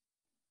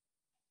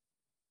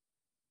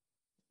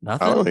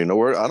 Nothing. I don't even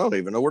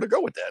know where to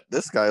go with that.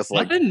 This guy's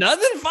like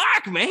nothing.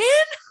 Fuck, man.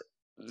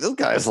 This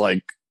guy's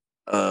like,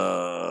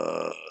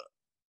 I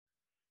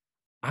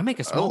make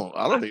a small.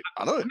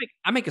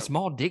 I make a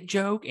small dick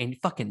joke, and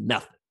fucking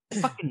nothing.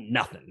 Fucking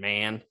nothing,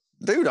 man.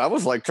 Dude, I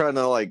was like trying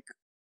to like.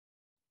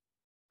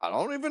 I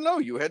don't even know.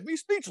 You had me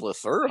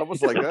speechless, sir. I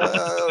was like, do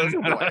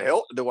I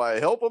help? Do I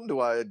help him?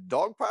 Do I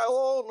dogpile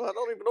on? I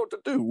don't even know what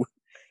to do.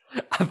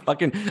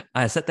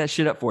 I set that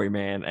shit up for you,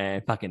 man,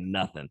 and fucking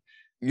nothing.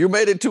 You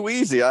made it too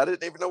easy. I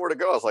didn't even know where to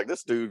go. I was like,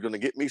 this dude's gonna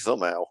get me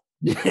somehow.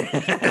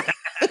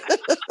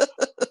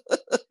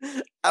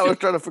 I was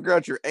trying to figure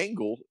out your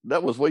angle.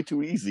 That was way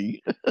too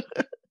easy.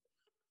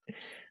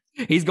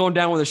 He's going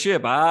down with a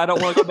ship. I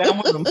don't want to go down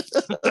with him.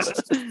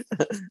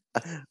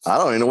 I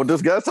don't even know what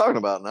this guy's talking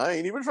about, and I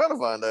ain't even trying to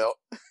find out.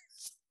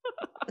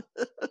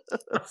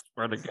 I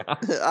swear to God.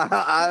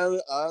 I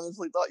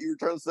honestly thought you were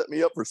trying to set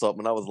me up for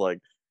something. I was like,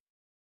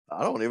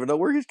 I don't even know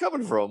where he's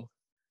coming from.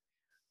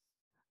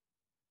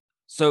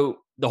 So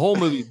the whole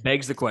movie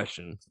begs the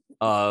question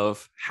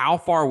of how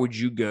far would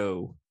you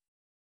go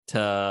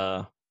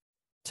to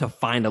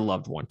find a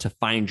loved one, to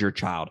find your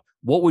child?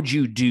 what would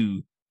you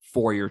do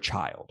for your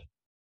child?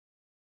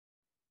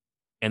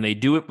 And they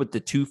do it with the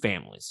two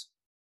families.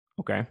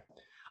 Okay.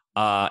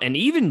 And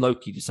even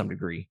Loki to some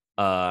degree,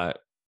 as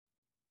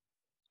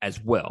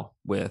well,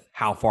 with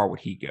how far would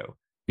he go?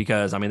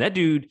 Because I mean, that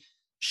dude,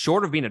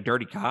 short of being a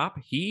dirty cop,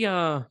 he's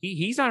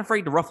not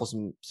afraid to ruffle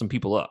some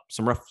people up,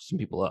 ruffle some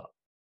people up.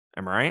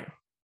 Am I right?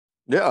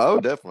 Yeah, oh,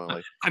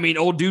 definitely. I mean,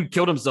 old dude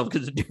killed himself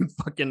because the dude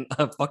fucking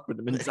fucked with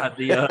him inside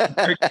the yeah.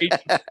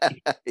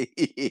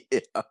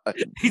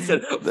 He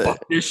said, "Fuck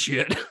this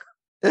shit."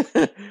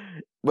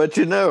 But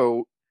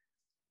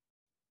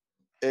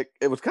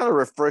it was kind of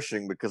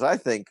refreshing because I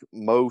think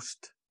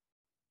most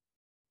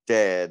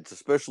dads,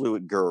 especially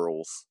with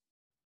girls,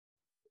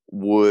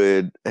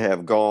 would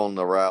have gone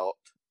the route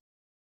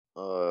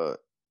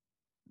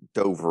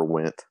Dover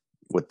went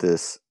with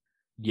this,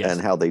 yes,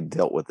 and how they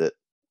dealt with it.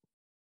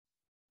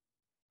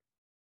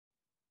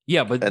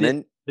 Yeah, but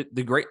then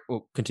the great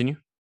continue.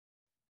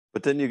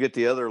 But then you get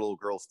the other little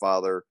girl's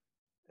father,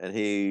 and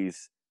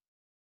he's,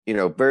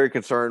 very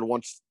concerned,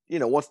 wants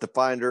to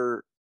find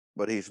her,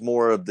 but he's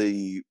more of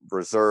the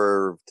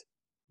reserved,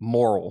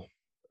 moral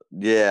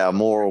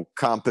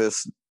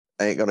compass.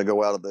 Ain't gonna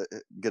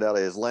get out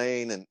of his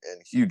lane, and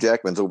Hugh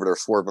Jackman's over there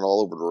swerving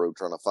all over the road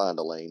trying to find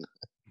a lane.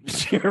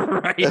 You're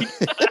right.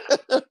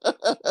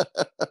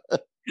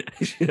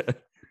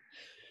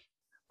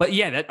 But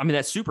yeah,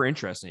 that's super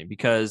interesting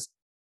because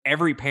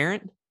every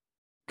parent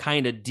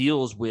kind of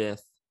deals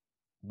with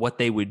what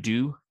they would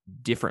do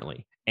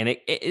differently. And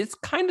it's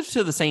kind of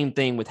to the same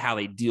thing with how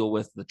they deal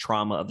with the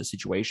trauma of the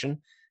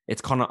situation.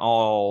 It's kind of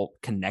all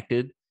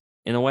connected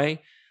in a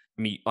way.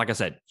 I mean, like I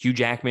said, Hugh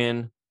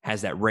Jackman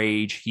has that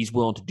rage. He's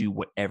willing to do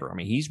whatever. I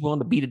mean, he's willing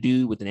to beat a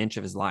dude with an inch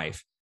of his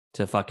life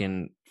to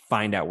fucking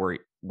find out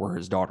where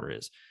his daughter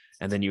is.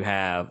 And then you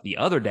have the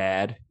other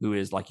dad who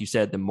is, like you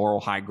said, the moral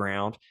high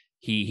ground.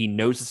 He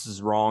knows this is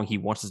wrong. He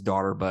wants his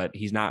daughter, but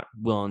he's not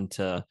willing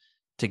to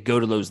go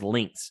to those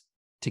lengths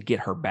to get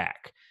her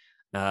back.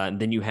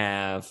 And then you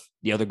have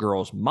the other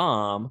girl's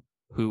mom,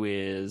 who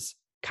is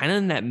kind of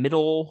in that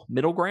middle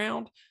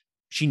ground.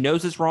 She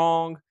knows it's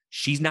wrong.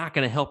 She's not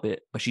going to help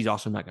it, but she's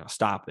also not going to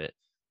stop it.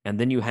 And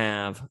then you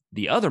have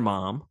the other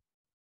mom,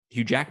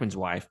 Hugh Jackman's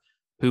wife,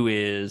 who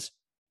is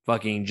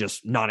fucking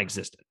just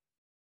non-existent.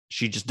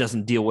 She just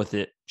doesn't deal with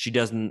it. She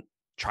doesn't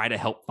try to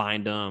help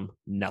find them.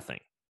 Nothing.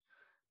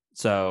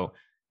 So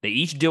they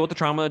each deal with the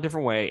trauma a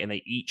different way, and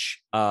they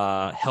each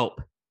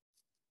help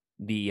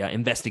the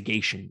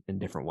investigation in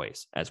different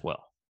ways as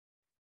well.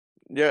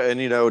 Yeah, and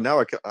now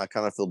I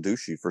kind of feel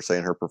douchey for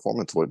saying her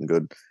performance wasn't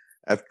good.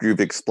 After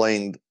you've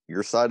explained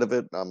your side of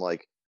it, I'm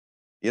like,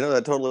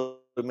 that totally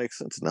makes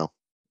sense now.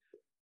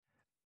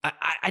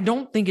 I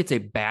don't think it's a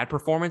bad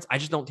performance. I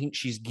just don't think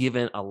she's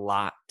given a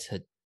lot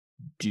to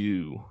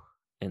do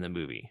in the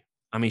movie.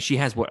 I mean, she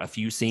has a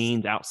few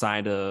scenes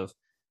outside of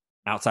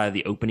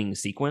the opening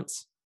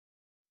sequence.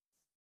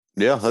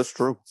 Yeah, that's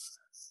true.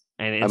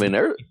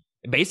 And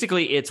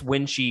basically it's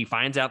when she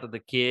finds out that the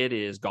kid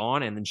is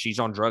gone, and then she's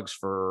on drugs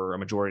for a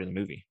majority of the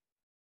movie.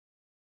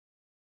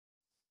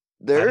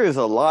 There is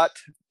a lot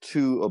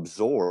to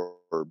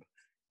absorb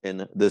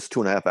in this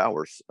 2.5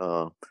 hours.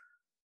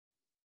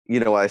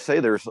 I say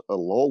there's a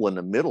lull in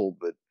the middle,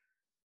 but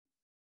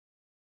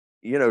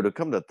to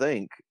come to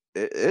think,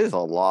 it is a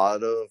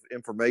lot of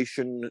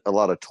information, a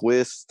lot of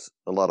twists,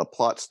 a lot of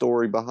plot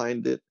story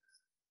behind it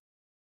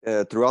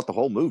throughout the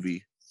whole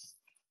movie.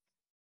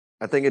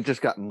 I think it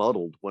just got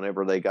muddled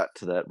whenever they got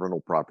to that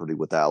rental property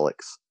with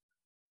Alex.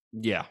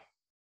 Yeah.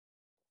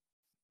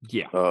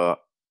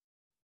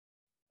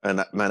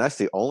 And man, that's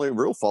the only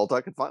real fault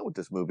I could find with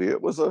this movie.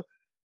 It was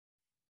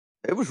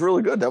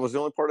really good. That was the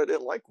only part I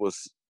didn't like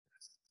was,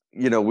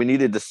 we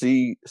needed to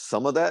see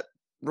some of that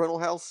rental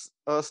house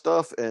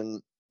stuff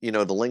and,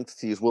 the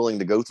lengths he's willing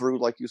to go through,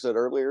 like you said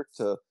earlier,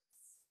 to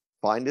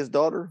find his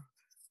daughter.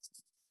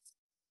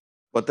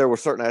 But there were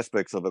certain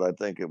aspects of it, I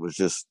think it was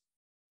just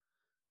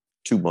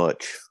too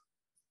much.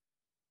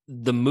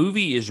 The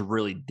movie is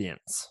really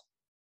dense.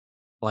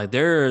 Like,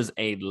 there's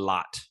a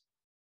lot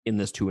in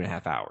this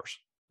 2.5 hours.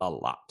 A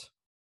lot.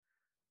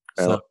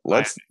 So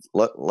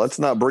let's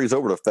not breeze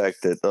over the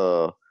fact that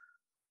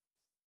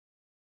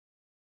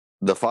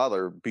the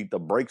father beat the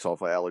brakes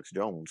off of Alex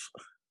Jones.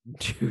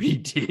 Dude, he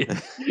did.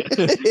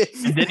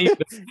 And then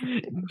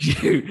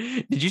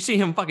did you see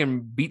him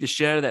fucking beat the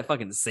shit out of that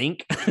fucking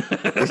sink?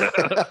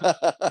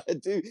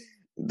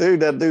 Dude,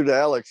 that dude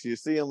Alex, you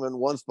see him in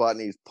one spot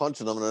and he's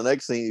punching him, and the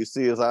next thing you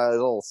see his eyes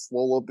all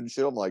swole up and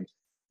shit. I'm like,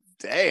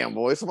 damn,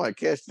 boy, somebody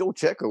cashed your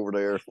check over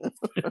there.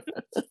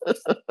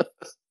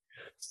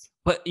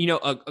 But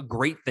a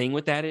great thing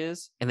with that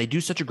is, and they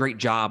do such a great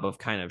job of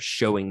kind of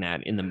showing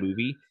that in the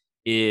movie,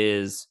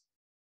 is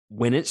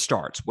when it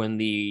starts, when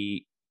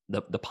the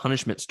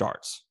punishment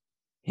starts,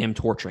 him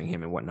torturing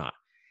him and whatnot,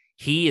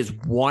 he is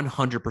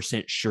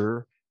 100%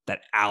 sure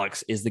that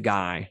Alex is the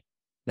guy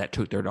that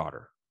took their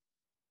daughter.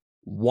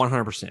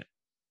 100%.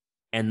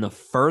 And the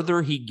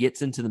further he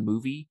gets into the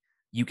movie,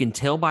 you can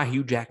tell by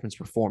Hugh Jackman's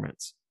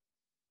performance,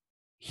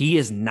 he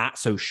is not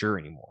so sure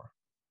anymore.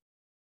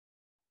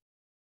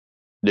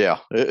 Yeah,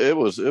 it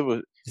was. It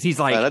was. He's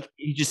like,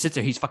 he just sits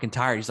there. He's fucking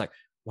tired. He's like,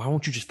 why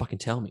won't you just fucking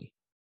tell me?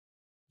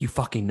 You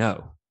fucking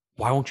know.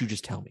 Why won't you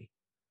just tell me?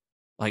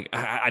 Like,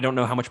 I don't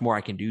know how much more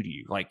I can do to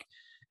you. Like,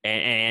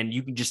 and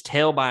you can just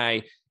tell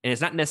by, and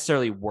it's not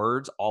necessarily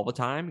words all the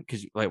time,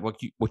 because like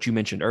what you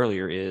mentioned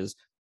earlier is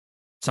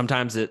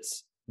sometimes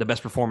it's the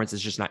best performance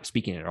is just not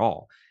speaking at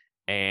all.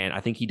 And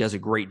I think he does a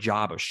great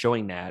job of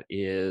showing that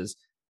is,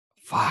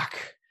 fuck,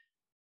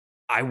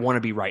 I want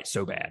to be right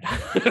so bad.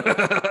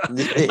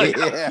 Like,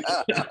 yeah.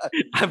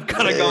 I've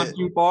kind of gone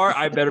too far.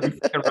 I better be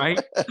fucking right.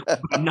 But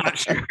I'm not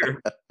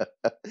sure.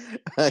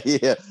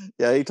 Yeah.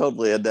 Yeah. He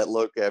totally had that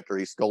look after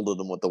he scolded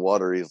him with the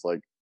water. He's like,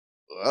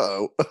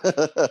 oh.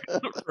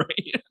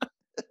 Right.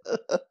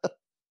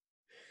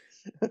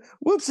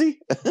 Whoopsie.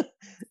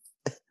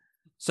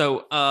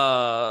 So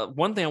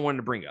one thing I wanted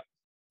to bring up.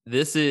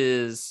 This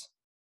is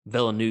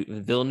Villeneuve.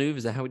 Villeneuve,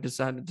 is that how we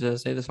decided to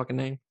say this fucking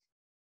name?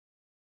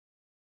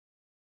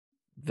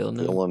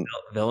 Villeneuve.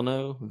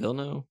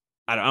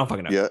 I don't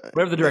fucking know. Yeah,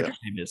 whatever the director's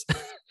name is.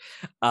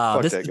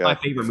 This is my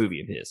favorite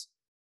movie of his.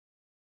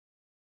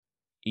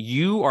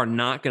 You are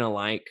not gonna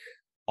like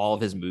all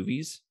of his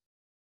movies,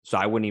 so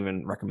I wouldn't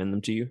even recommend them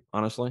to you,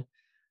 honestly.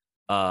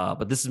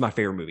 But this is my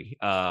favorite movie.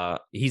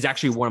 He's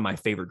actually one of my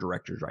favorite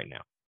directors right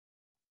now.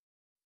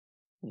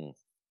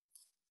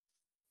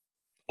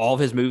 All of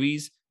his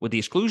movies, with the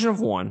exclusion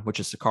of one, which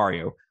is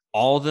Sicario,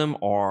 all of them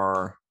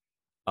are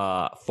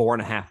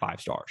 4.5,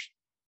 5 stars.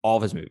 All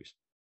of his movies.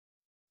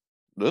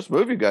 This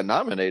movie got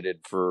nominated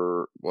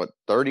for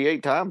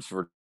 38 times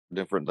for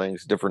different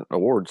things, different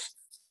awards.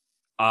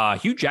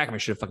 Hugh Jackman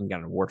should have fucking got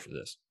an award for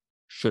this.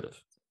 Should have.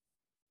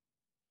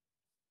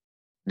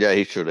 Yeah,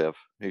 he should have.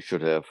 He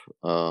should have.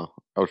 I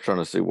was trying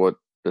to see what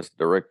this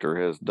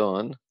director has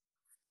done.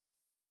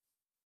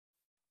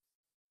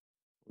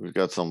 We've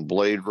got some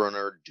Blade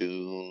Runner,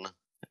 Dune.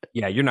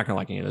 Yeah, you're not gonna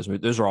like any of those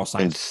movies. Those are all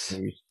science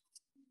movies.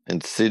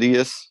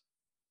 Insidious.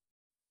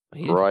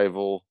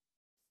 Rival.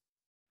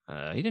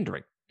 He didn't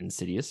direct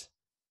Insidious.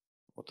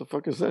 What the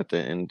fuck is that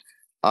then?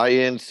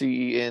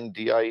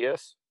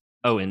 Incendis?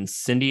 Oh,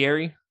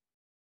 Incendiary?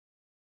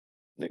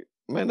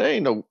 Man, there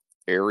ain't no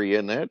area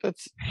in that.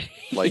 That's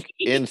like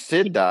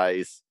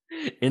Incendies.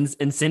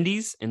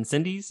 Incendies? Is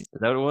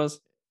that what it was?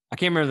 I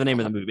can't remember the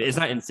name of the movie. It's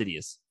not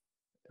Insidious.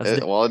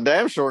 Well,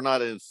 damn sure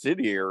not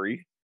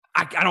Incendiary.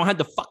 I don't have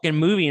the fucking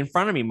movie in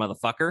front of me,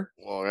 motherfucker.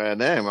 Well,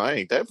 goddamn, I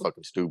ain't that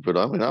fucking stupid.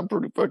 I mean, I'm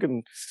pretty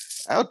fucking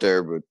out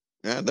there, but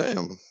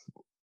goddamn.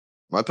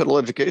 My pedal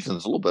education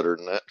is a little better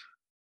than that.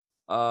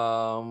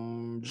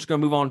 Just gonna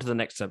move on to the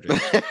next subject.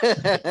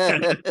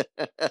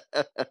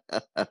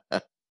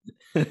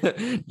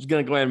 Just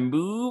gonna go ahead and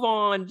move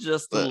on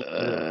just a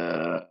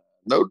little.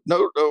 No.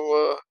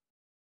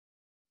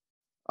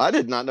 I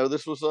did not know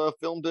this was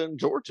filmed in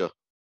Georgia.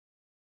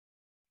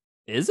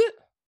 Is it?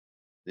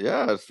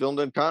 Yeah, it's filmed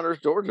in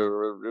Connors, Georgia.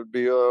 It'd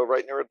be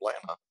right near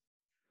Atlanta.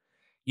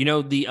 You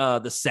know,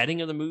 the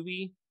setting of the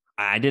movie,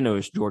 I didn't know it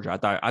was Georgia. I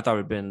thought it would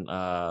have been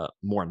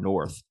more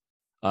north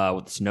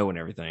with the snow and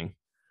everything.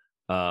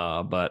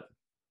 But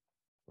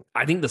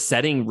I think the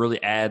setting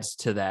really adds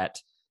to that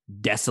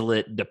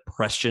desolate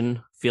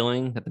depression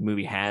feeling that the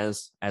movie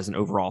has as an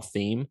overall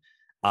theme.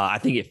 I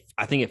think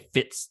it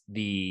fits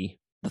the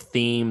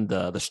theme,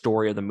 the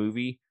story of the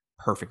movie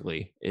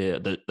perfectly.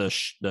 The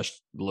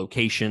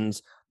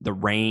locations, the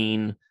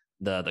rain,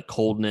 the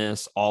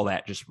coldness, all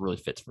that just really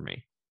fits for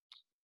me.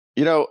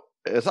 You know,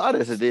 as odd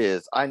as it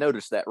is, I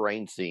noticed that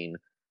rain scene,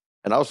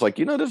 and I was like,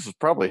 this is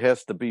probably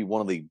has to be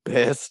one of the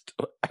best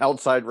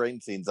outside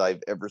rain scenes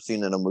I've ever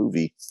seen in a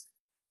movie.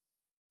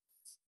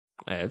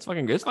 Yeah, it's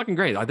fucking good. It's fucking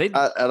great. They did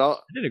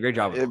a great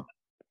job of it.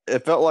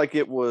 It felt like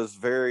it was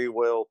very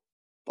well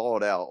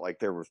thought out. Like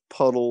there was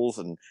puddles,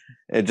 and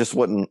it just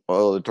wasn't.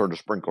 Well, they turned a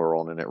sprinkler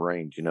on and it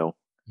rained.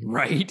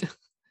 Right?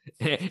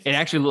 It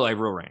actually looked like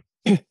real rain.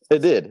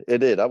 It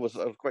did. I was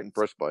quite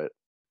impressed by it.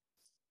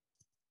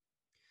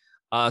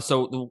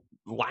 So the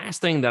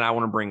last thing that I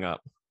want to bring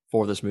up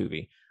for this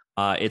movie,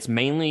 it's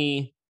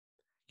mainly,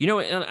 in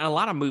a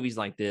lot of movies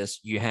like this,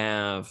 you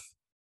ask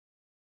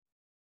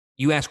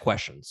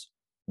questions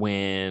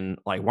when,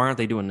 like, why aren't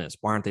they doing this?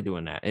 Why aren't they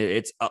doing that?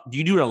 It's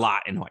you do it a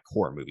lot in like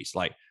horror movies.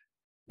 Like,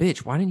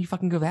 bitch, why didn't you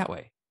fucking go that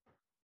way?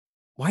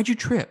 Why'd you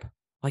trip?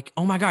 Like,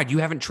 oh my God, you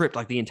haven't tripped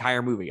like the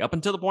entire movie up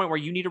until the point where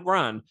you need to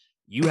run.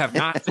 You have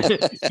not.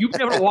 You've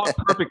been able to walk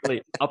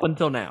perfectly up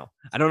until now.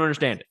 I don't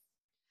understand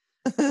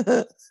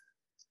it.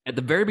 At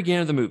the very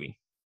beginning of the movie,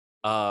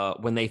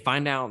 when they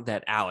find out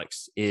that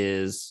Alex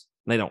is,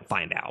 they don't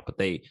find out, but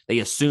they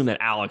assume that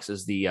Alex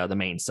is the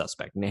main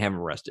suspect, and they have him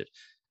arrested,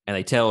 and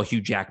they tell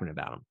Hugh Jackman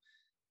about him.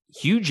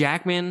 Hugh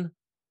Jackman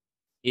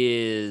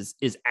is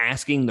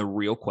asking the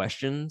real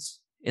questions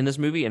in this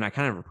movie, and I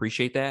kind of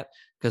appreciate that,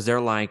 because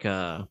they're like, we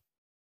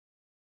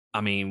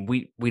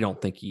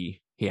don't think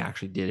he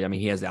actually did it. I mean,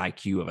 he has the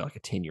IQ of like a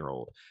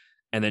 10-year-old,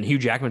 and then Hugh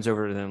Jackman's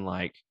over to them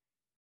like,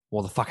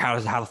 well, how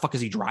the fuck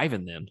is he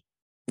driving then?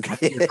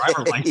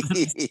 Driver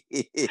license.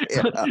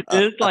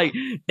 It's like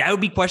that would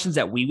be questions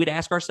that we would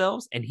ask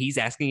ourselves, and he's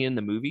asking it in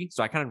the movie.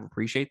 So I kind of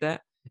appreciate that.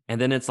 And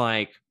then it's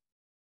like,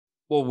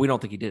 well, we don't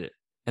think he did it.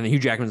 And then Hugh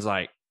Jackman's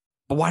like,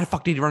 but why the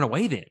fuck did he run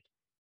away then?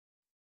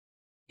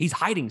 He's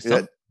hiding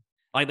something.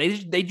 Like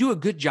they do a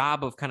good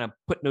job of kind of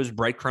putting those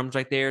breadcrumbs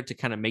right there to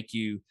kind of make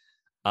you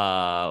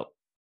kind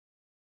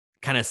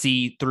of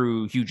see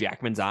through Hugh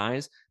Jackman's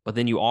eyes. But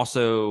then you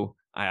also,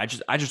 I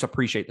just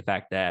appreciate the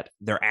fact that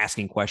they're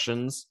asking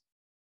questions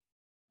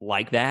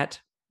like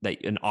that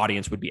an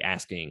audience would be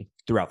asking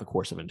throughout the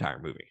course of an entire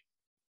movie.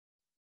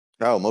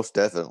 Oh, most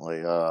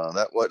definitely.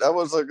 That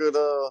was a good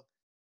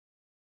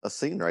a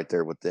scene right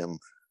there with them.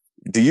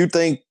 Do you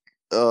think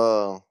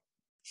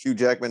Hugh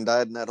Jackman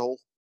died in that hole?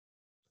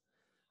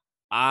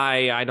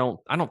 I don't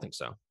think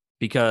so,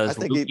 because I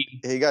think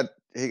Loki,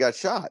 he got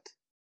shot.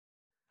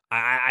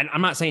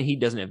 I'm not saying he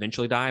doesn't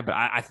eventually die, but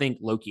I think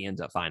Loki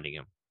ends up finding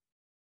him.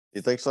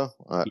 You think so?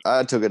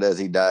 I took it as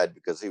he died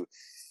because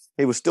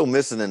he was still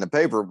missing in the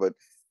paper. But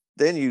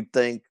then you'd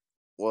think,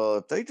 well,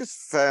 if they just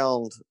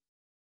found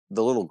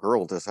the little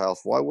girl at this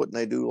house, why wouldn't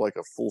they do like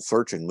a full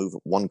search and move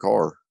one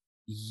car?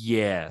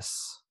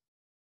 Yes.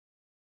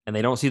 And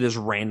they don't see this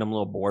random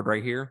little board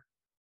right here.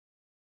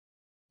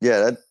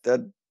 Yeah,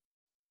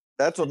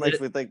 that's what makes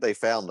me think they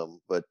found him.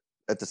 But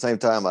at the same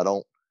time,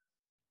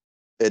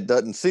 it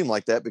doesn't seem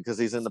like that because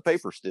he's in the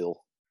paper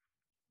still.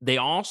 They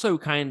also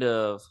kind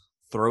of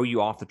throw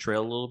you off the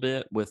trail a little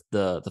bit with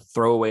the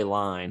throwaway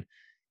line.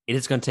 It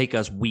is going to take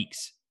us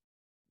weeks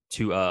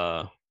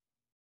to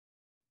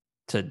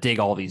dig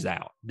all these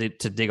out,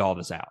 to dig all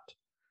this out.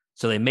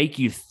 So they make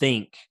you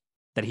think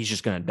that he's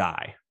just going to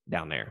die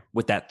down there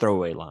with that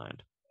throwaway line.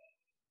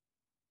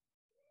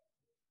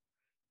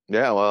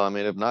 Yeah, well, I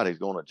mean, if not, he's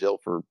going to jail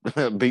for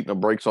beating the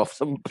brakes off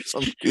some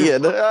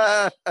kid.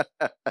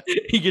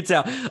 He gets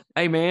out.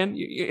 Hey, man,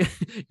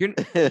 you're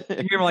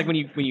like when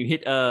you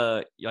hit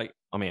like,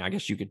 I mean, I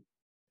guess you could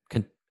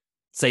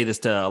say this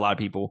to a lot of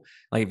people.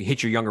 Like if you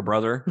hit your younger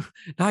brother,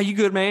 nah, you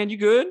good, man? You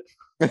good?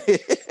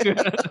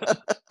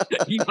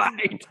 He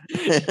might.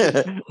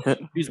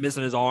 He's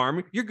missing his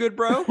arm. You're good,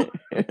 bro.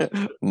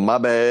 My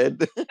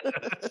bad.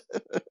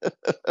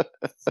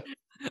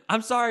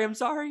 I'm sorry.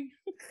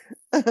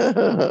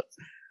 It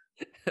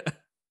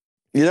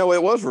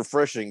was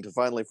refreshing to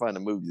finally find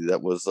a movie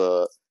that was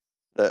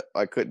that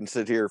I couldn't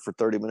sit here for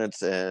 30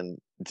 minutes and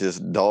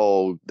just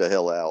dog the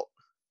hell out.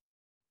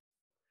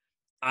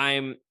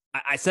 I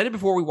said it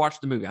before we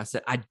watched the movie. I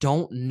said, I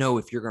don't know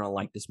if you're going to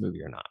like this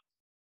movie or not.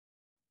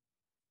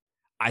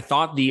 I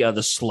thought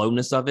the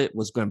slowness of it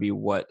was going to be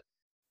what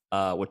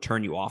would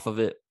turn you off of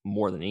it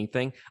more than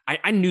anything.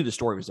 I knew the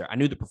story was there. I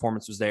knew the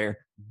performance was there.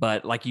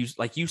 But like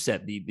you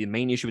said, the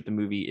main issue with the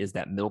movie is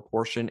that middle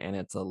portion, and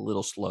it's a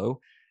little slow.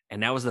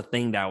 And that was the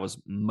thing that I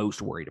was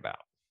most worried about.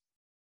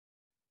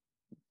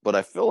 But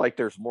I feel like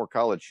there's more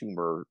college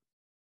humor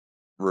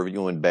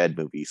reviewing bad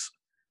movies.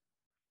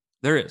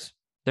 There is.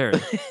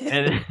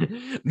 And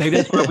maybe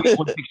that's why we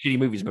want to pick shitty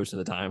movies most of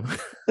the time.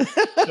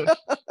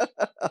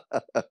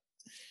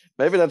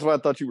 Maybe that's why I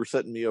thought you were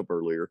setting me up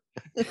earlier.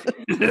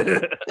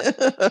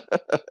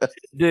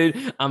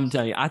 Dude, I'm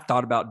telling you, I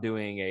thought about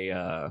doing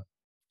a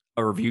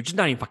review, just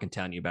not even fucking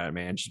telling you about it,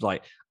 man. Just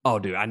like, oh,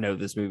 dude, I know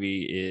this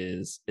movie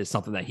is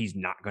something that he's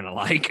not gonna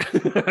like.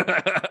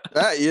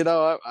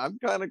 I'm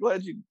kind of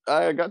glad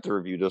I got to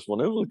review this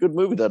one. It was a good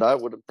movie that I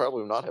would have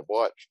probably not have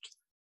watched.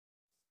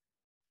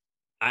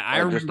 I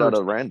remember just out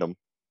of random.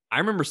 I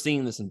remember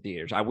seeing this in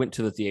theaters. I went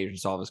to the theaters and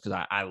saw this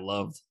because I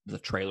loved the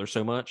trailer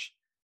so much.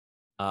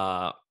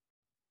 And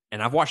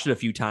I've watched it a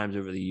few times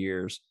over the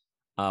years.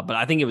 But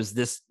I think it was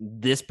this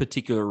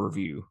particular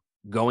review,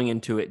 going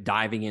into it,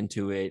 diving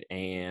into it,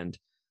 and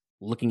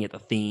looking at the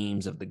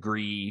themes of the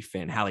grief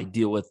and how they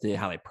deal with it,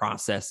 how they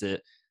process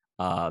it.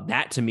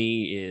 That to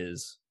me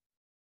is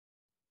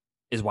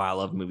why I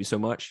love movies so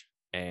much.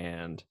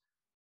 And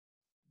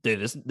dude,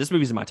 this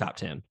movie's in my top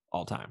 10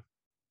 all time.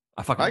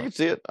 I can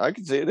see it.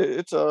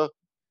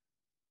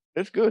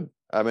 It's good.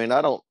 I mean,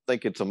 I don't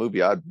think it's a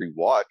movie I'd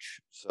rewatch,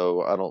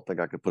 so I don't think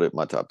I could put it in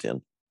my top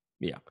 10.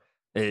 Yeah,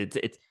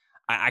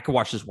 I could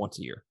watch this once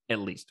a year, at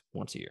least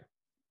once a year.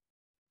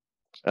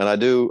 And I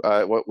do.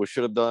 What we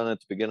should have done at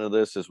the beginning of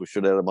this is we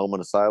should have had a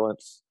moment of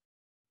silence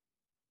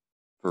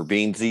for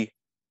Beansy.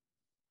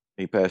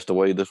 He passed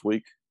away this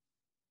week.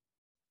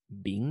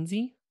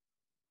 Beansy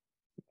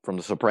from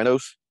The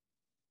Sopranos.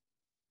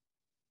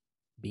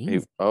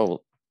 Beansy.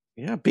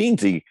 Yeah,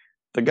 Beansy,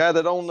 the guy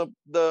that owned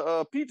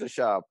the pizza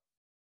shop.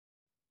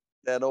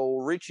 That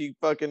old Richie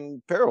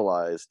fucking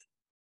paralyzed.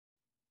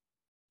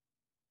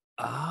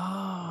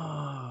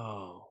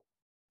 Oh.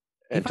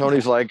 And Tony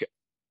said,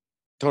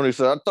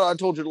 I thought I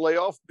told you to lay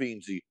off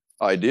Beansy.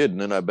 I did, and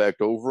then I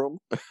backed over him.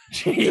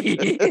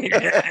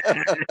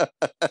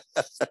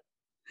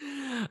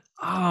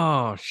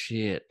 Oh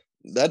shit.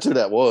 That's who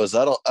that was.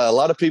 A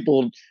lot of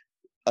people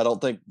I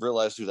don't think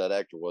realized who that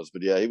actor was,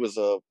 but yeah, he was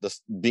the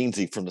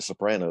Beansy from The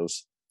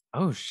Sopranos.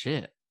 Oh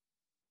shit.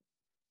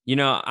 You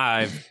know,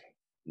 I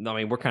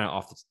mean, we're kind of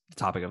off the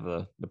topic of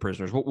the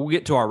prisoners. We'll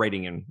get to our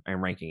rating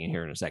and ranking in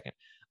here in a second.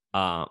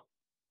 I've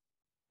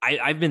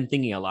been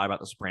thinking a lot about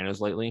The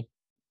Sopranos lately,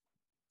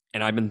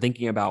 and I've been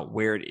thinking about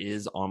where it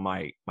is on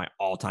my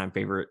all-time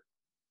favorite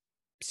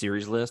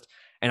series list.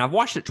 And I've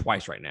watched it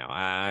twice right now.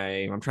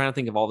 I'm trying to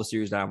think of all the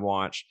series that I've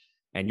watched,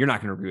 and you're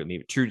not going to agree with me,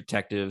 but True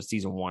Detective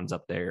season 1's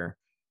up there.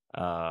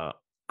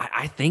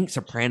 I think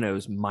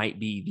Sopranos might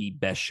be the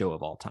best show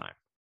of all time.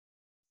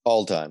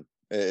 All time.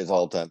 It's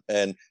all time.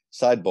 And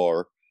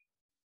sidebar,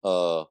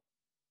 I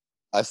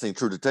think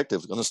True Detective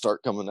is going to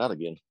start coming out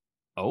again.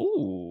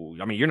 Oh,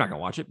 I mean, you're not going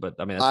to watch it, but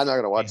I mean, I'm not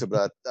going to watch it,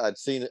 but I'd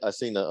seen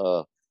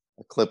a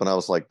clip and I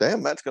was like,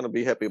 damn, Matt's going to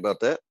be happy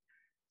about that.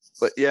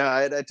 But yeah,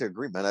 I'd have to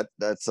agree, man.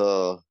 That's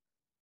got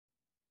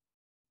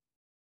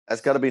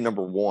to be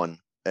number one.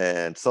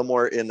 And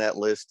somewhere in that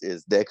list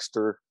is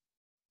Dexter,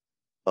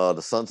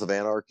 the Sons of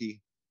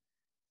Anarchy.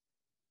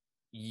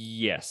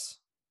 Yes.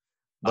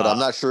 But I'm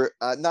not sure,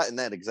 not in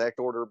that exact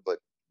order, but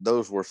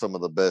those were some of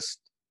the best,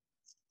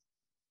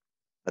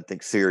 I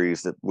think,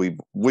 series that me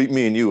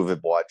and you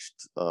have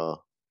watched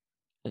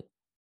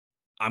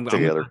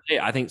together.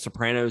 I think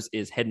Sopranos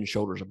is head and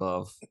shoulders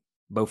above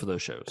both of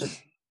those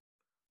shows.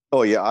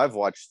 Oh yeah, I've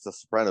watched The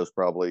Sopranos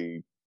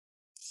probably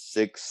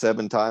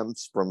 6-7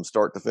 times from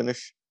start to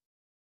finish.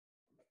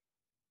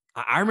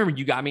 I remember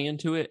you got me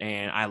into it,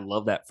 and I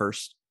love that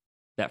first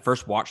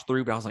watch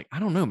through. But I was like, I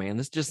don't know, man.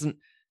 This just isn't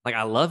like,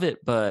 I love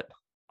it, but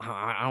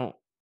I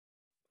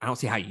don't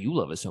see how you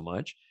love it so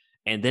much.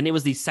 And then it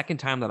was the second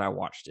time that I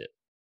watched it.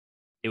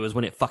 It was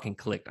when it fucking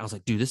clicked. I was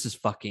like, dude, this is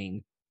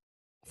fucking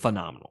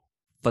phenomenal.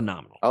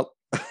 Phenomenal.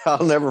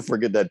 I'll never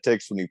forget that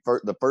text when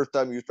the first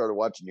time you started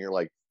watching, you're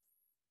like,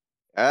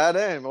 ah,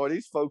 damn, boy,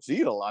 these folks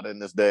eat a lot in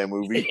this damn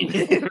movie.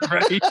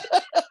 Right?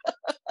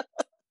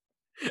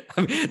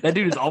 I mean, that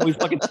dude is always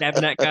fucking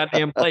stabbing that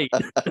goddamn plate.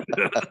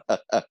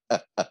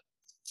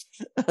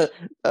 That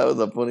was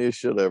the funniest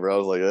shit ever. I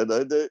was like,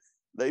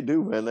 they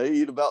do, man. They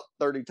eat about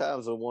 30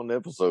 times in one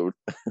episode.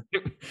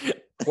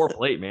 Poor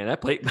plate, man. That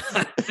plate.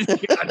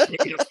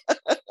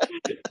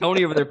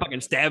 Tony over there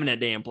fucking stabbing that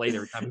damn plate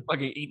every time he's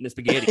fucking eating the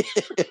spaghetti.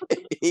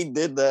 He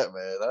did that,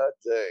 man. I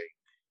dang.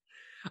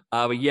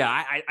 But yeah,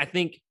 I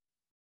think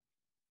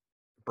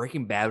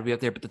Breaking Bad would be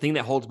up there. But the thing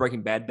that holds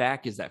Breaking Bad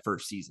back is that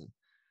first season.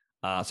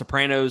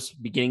 Sopranos,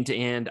 beginning to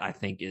end, I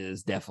think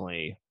is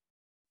definitely.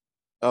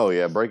 Oh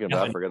yeah, Breaking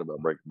Bad. I forgot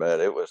about Breaking Bad.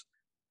 That was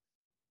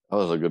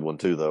a good one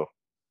too, though.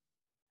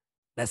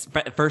 That's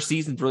first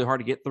season's really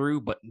hard to get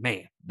through, but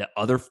man, the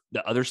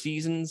other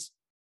seasons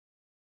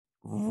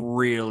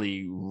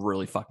really,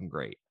 really fucking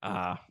great.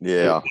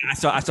 Yeah. I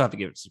still have to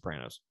give it to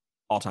Sopranos.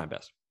 All time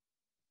best.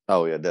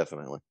 Oh yeah,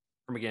 definitely.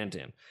 From beginning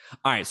to end.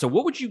 All right. So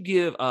what would you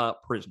give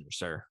Prisoner,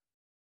 sir?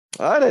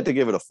 I'd have to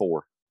give it a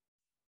 4.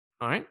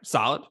 All right.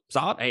 Solid.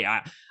 Hey,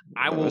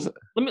 I will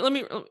let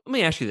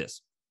me ask you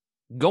this.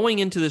 Going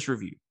into this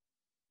review,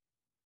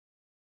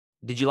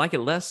 did you like it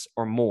less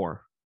or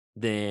more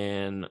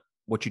than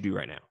what you do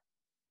right now?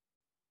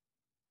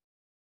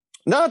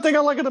 No, I think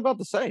I like it about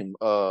the same.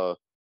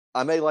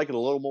 I may like it a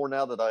little more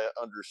now that I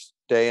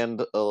understand,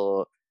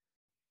 the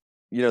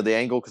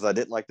angle, because I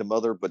didn't like the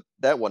mother, but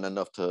that wasn't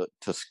enough to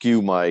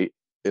skew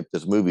if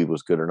this movie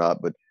was good or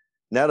not. But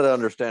now that I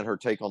understand her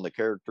take on the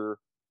character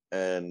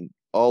and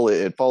all,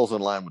 it falls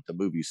in line with the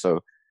movie,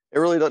 so it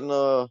really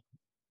doesn't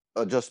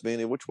adjust me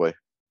any which way.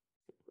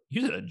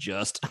 You said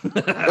adjust.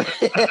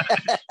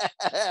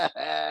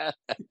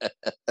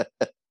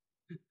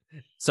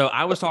 So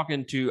I was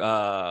talking to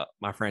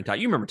my friend Tyler.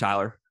 You remember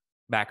Tyler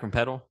back from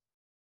Pedal?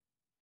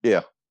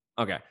 Yeah.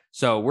 Okay.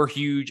 So we're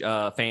huge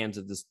fans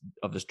of this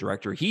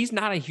director. He's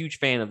not a huge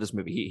fan of this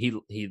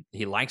movie.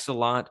 He likes it a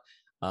lot,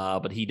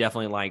 but he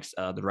definitely likes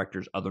the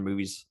director's other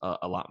movies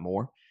a lot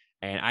more.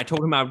 And I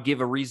told him I would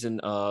give a reason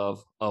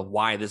of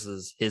why this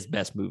is his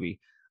best movie.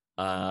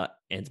 And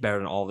it's better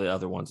than all the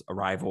other ones.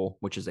 Arrival,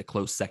 which is a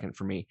close second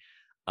for me.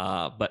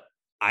 But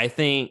I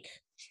think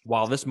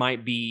while this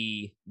might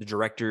be the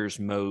director's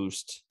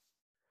most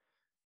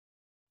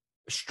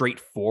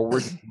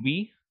straightforward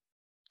movie,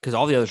 because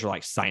all the others are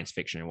like science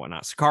fiction and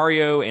whatnot,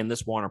 Sicario and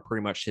this one are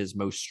pretty much his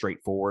most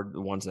straightforward,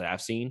 the ones that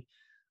I've seen.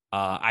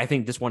 I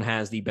think this one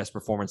has the best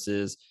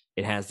performances.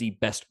 It has the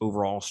best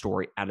overall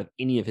story out of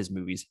any of his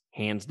movies,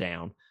 hands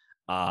down.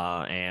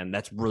 And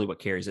that's really what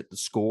carries it. The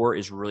score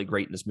is really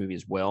great in this movie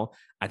as well.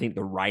 I think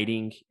the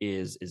writing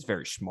is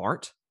very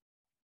smart.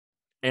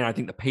 And I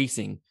think the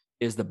pacing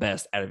is the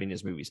best out of any of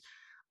his movies.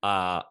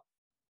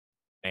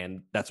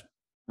 And that's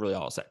really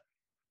all I'll say.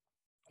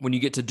 When you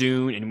get to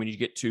Dune and when you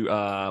get to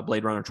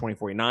Blade Runner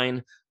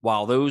 2049,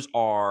 while those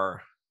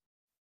are,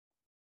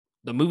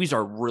 the movies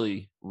are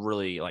really,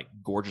 really like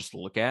gorgeous to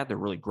look at. They're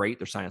really great.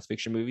 They're science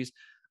fiction movies.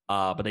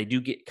 But they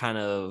do get kind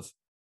of,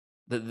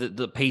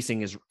 the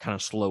pacing is kind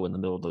of slow in the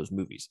middle of those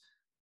movies.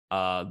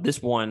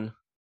 This one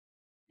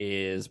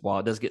is, while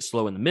it does get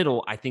slow in the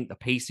middle, I think the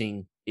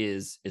pacing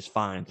is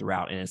fine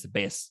throughout, and it's the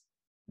best.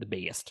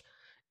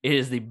 It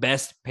is the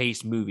best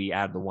paced movie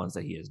out of the ones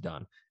that he has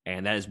done,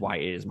 and that is why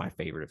it is my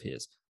favorite of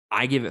his.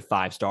 I give it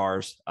 5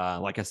 stars.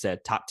 Like I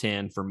said, top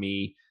 10 for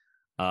me,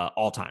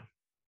 all time,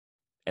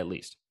 at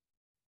least.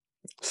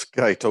 This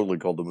guy totally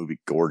called the movie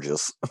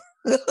gorgeous.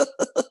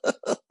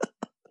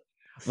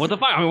 What the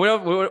fuck? I mean,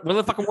 what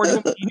the fucking word do you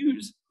want me to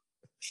use?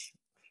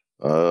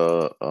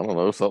 I don't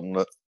know, something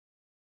that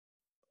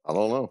I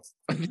don't know.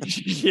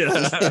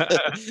 Yeah.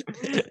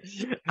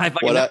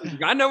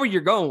 I know where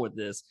you're going with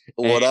this.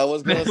 What I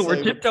was going to say,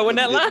 we're tiptoeing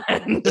that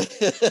line.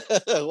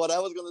 What I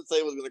was going to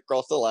say was going to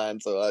cross the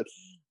line, so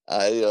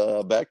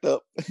I backed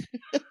up.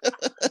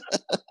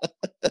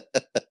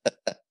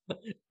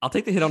 I'll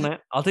take the hit on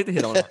that.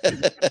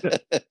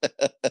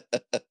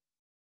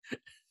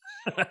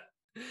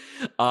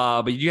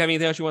 But do you have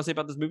anything else you want to say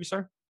about this movie,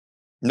 sir?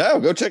 No,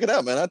 go check it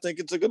out, man. I think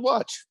it's a good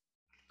watch.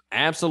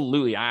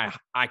 Absolutely. I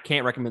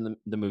can't recommend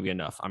the movie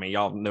enough. I mean,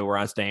 y'all know where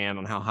I stand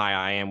on how high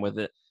I am with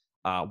it.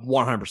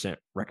 100%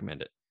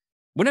 recommend it.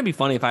 Wouldn't it be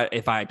funny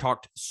if I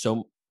talked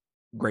so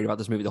great about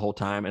this movie the whole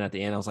time, and at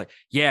the end I was like,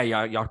 yeah,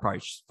 y'all probably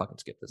just fucking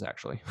skip this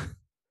actually.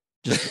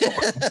 Just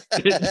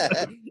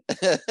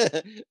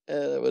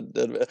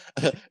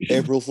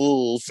April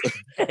Fools.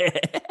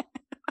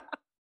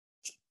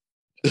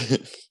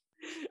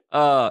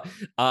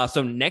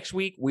 So next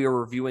week we are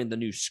reviewing the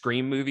new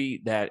Scream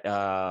movie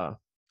that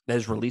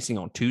is releasing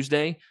on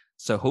Tuesday.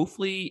 So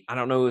hopefully, I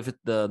don't know if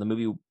the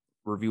movie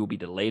review will be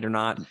delayed or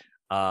not.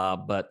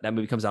 But that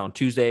movie comes out on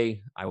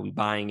Tuesday. I will be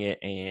buying it,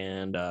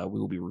 and we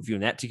will be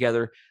reviewing that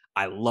together.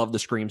 I love the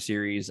Scream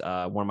series,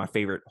 one of my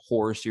favorite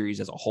horror series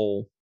as a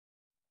whole.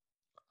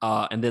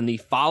 And then the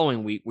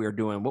following week, we are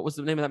doing, what was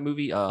the name of that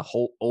movie?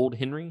 Old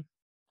Henry?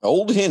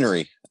 Old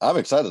Henry. I'm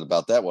excited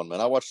about that one, man.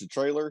 I watched the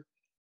trailer,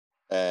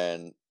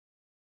 and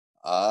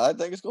I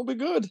think it's going to be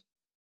good.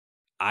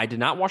 I did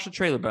not watch the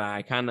trailer, but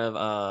I kind of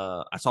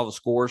I saw the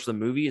scores for the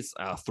movie. It's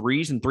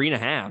 3s and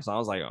 3.5. So I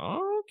was like,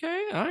 oh,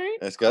 okay, all right.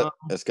 It's got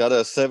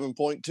a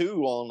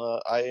 7.2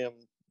 on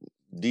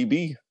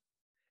IMDb.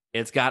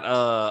 It's got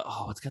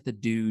the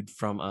dude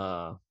from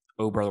Oh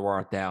Brother Where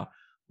Art Thou.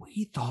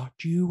 We thought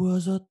you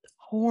was a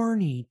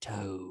horny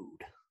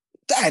toad.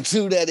 That's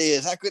who that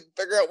is. I couldn't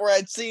figure out where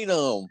I'd seen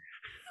him.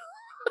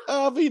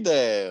 I'll be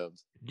damned.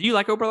 Do you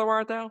like Oh Brother Where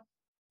Art Thou?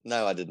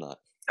 No, I did not.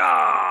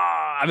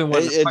 I've been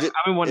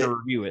wanting to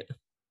review it.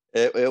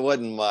 It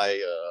wasn't my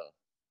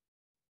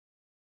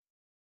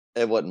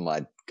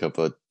cup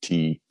of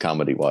tea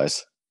comedy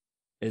wise.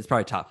 It's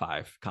probably top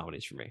 5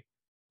 comedies for me.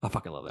 I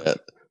fucking love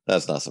that.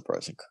 That's not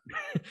surprising.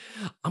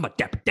 I'm a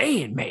Dapper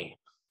Dan man.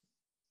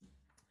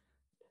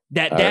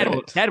 Dad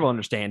will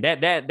understand.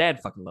 Dad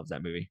fucking loves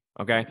that movie.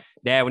 Okay,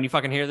 Dad, when you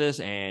fucking hear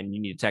this, and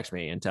you need to text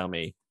me and tell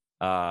me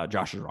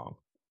Josh is wrong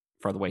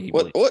for the way he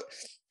believes. What?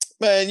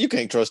 Man, you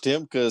can't trust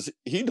him because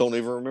he don't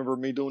even remember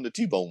me doing the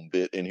T-Bone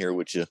bit in here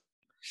with you.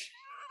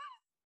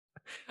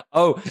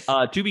 Oh,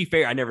 to be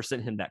fair, I never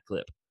sent him that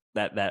clip,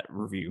 that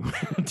review.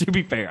 To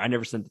be fair, I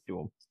never sent it to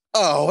him.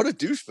 Oh, what a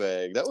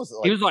douchebag! That was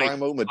like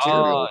primo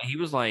material. He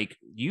was like,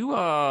 you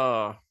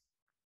were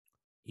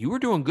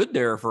doing good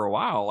there for a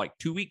while, like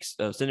 2 weeks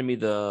of sending me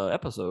the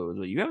episodes.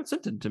 You haven't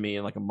sent it to me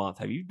in like a month.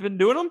 Have you been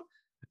doing them?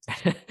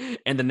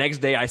 And the next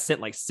day, I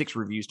sent like 6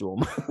 reviews to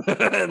him,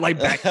 like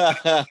back.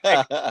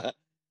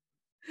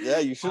 Yeah,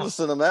 you should have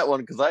sent him that one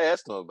because I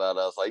asked him about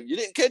it. I was like, "You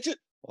didn't catch it?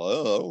 Well,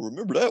 I don't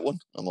remember that one."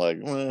 I'm like,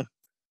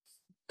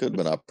 could have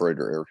been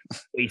operator error.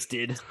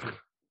 Wasted.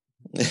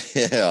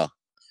 Yeah.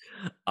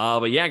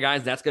 But yeah,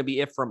 guys, that's gonna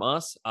be it from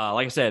us.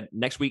 Like I said,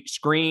 next week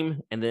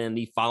Scream, and then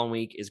the following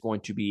week is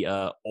going to be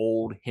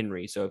Old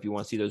Henry. So if you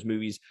want to see those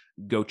movies,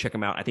 go check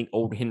them out. I think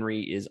Old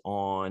Henry is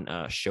on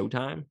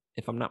Showtime,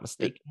 if I'm not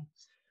mistaken.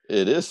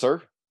 It is,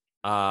 sir.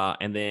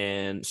 And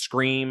then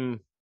Scream,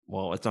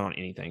 well, it's not on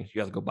anything.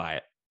 You have to go buy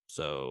it.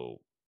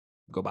 So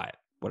go buy it.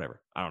 Whatever.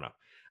 I don't know.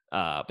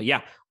 But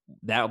yeah,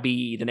 that'll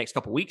be the next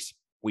couple weeks.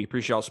 We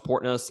appreciate y'all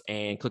supporting us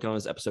and clicking on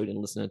this episode and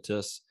listening to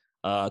us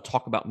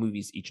talk about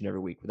movies each and every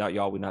week. Without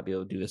y'all, we'd not be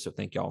able to do this. So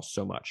thank y'all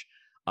so much.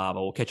 But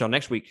we'll catch y'all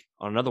next week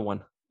on another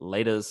one.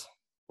 Laters.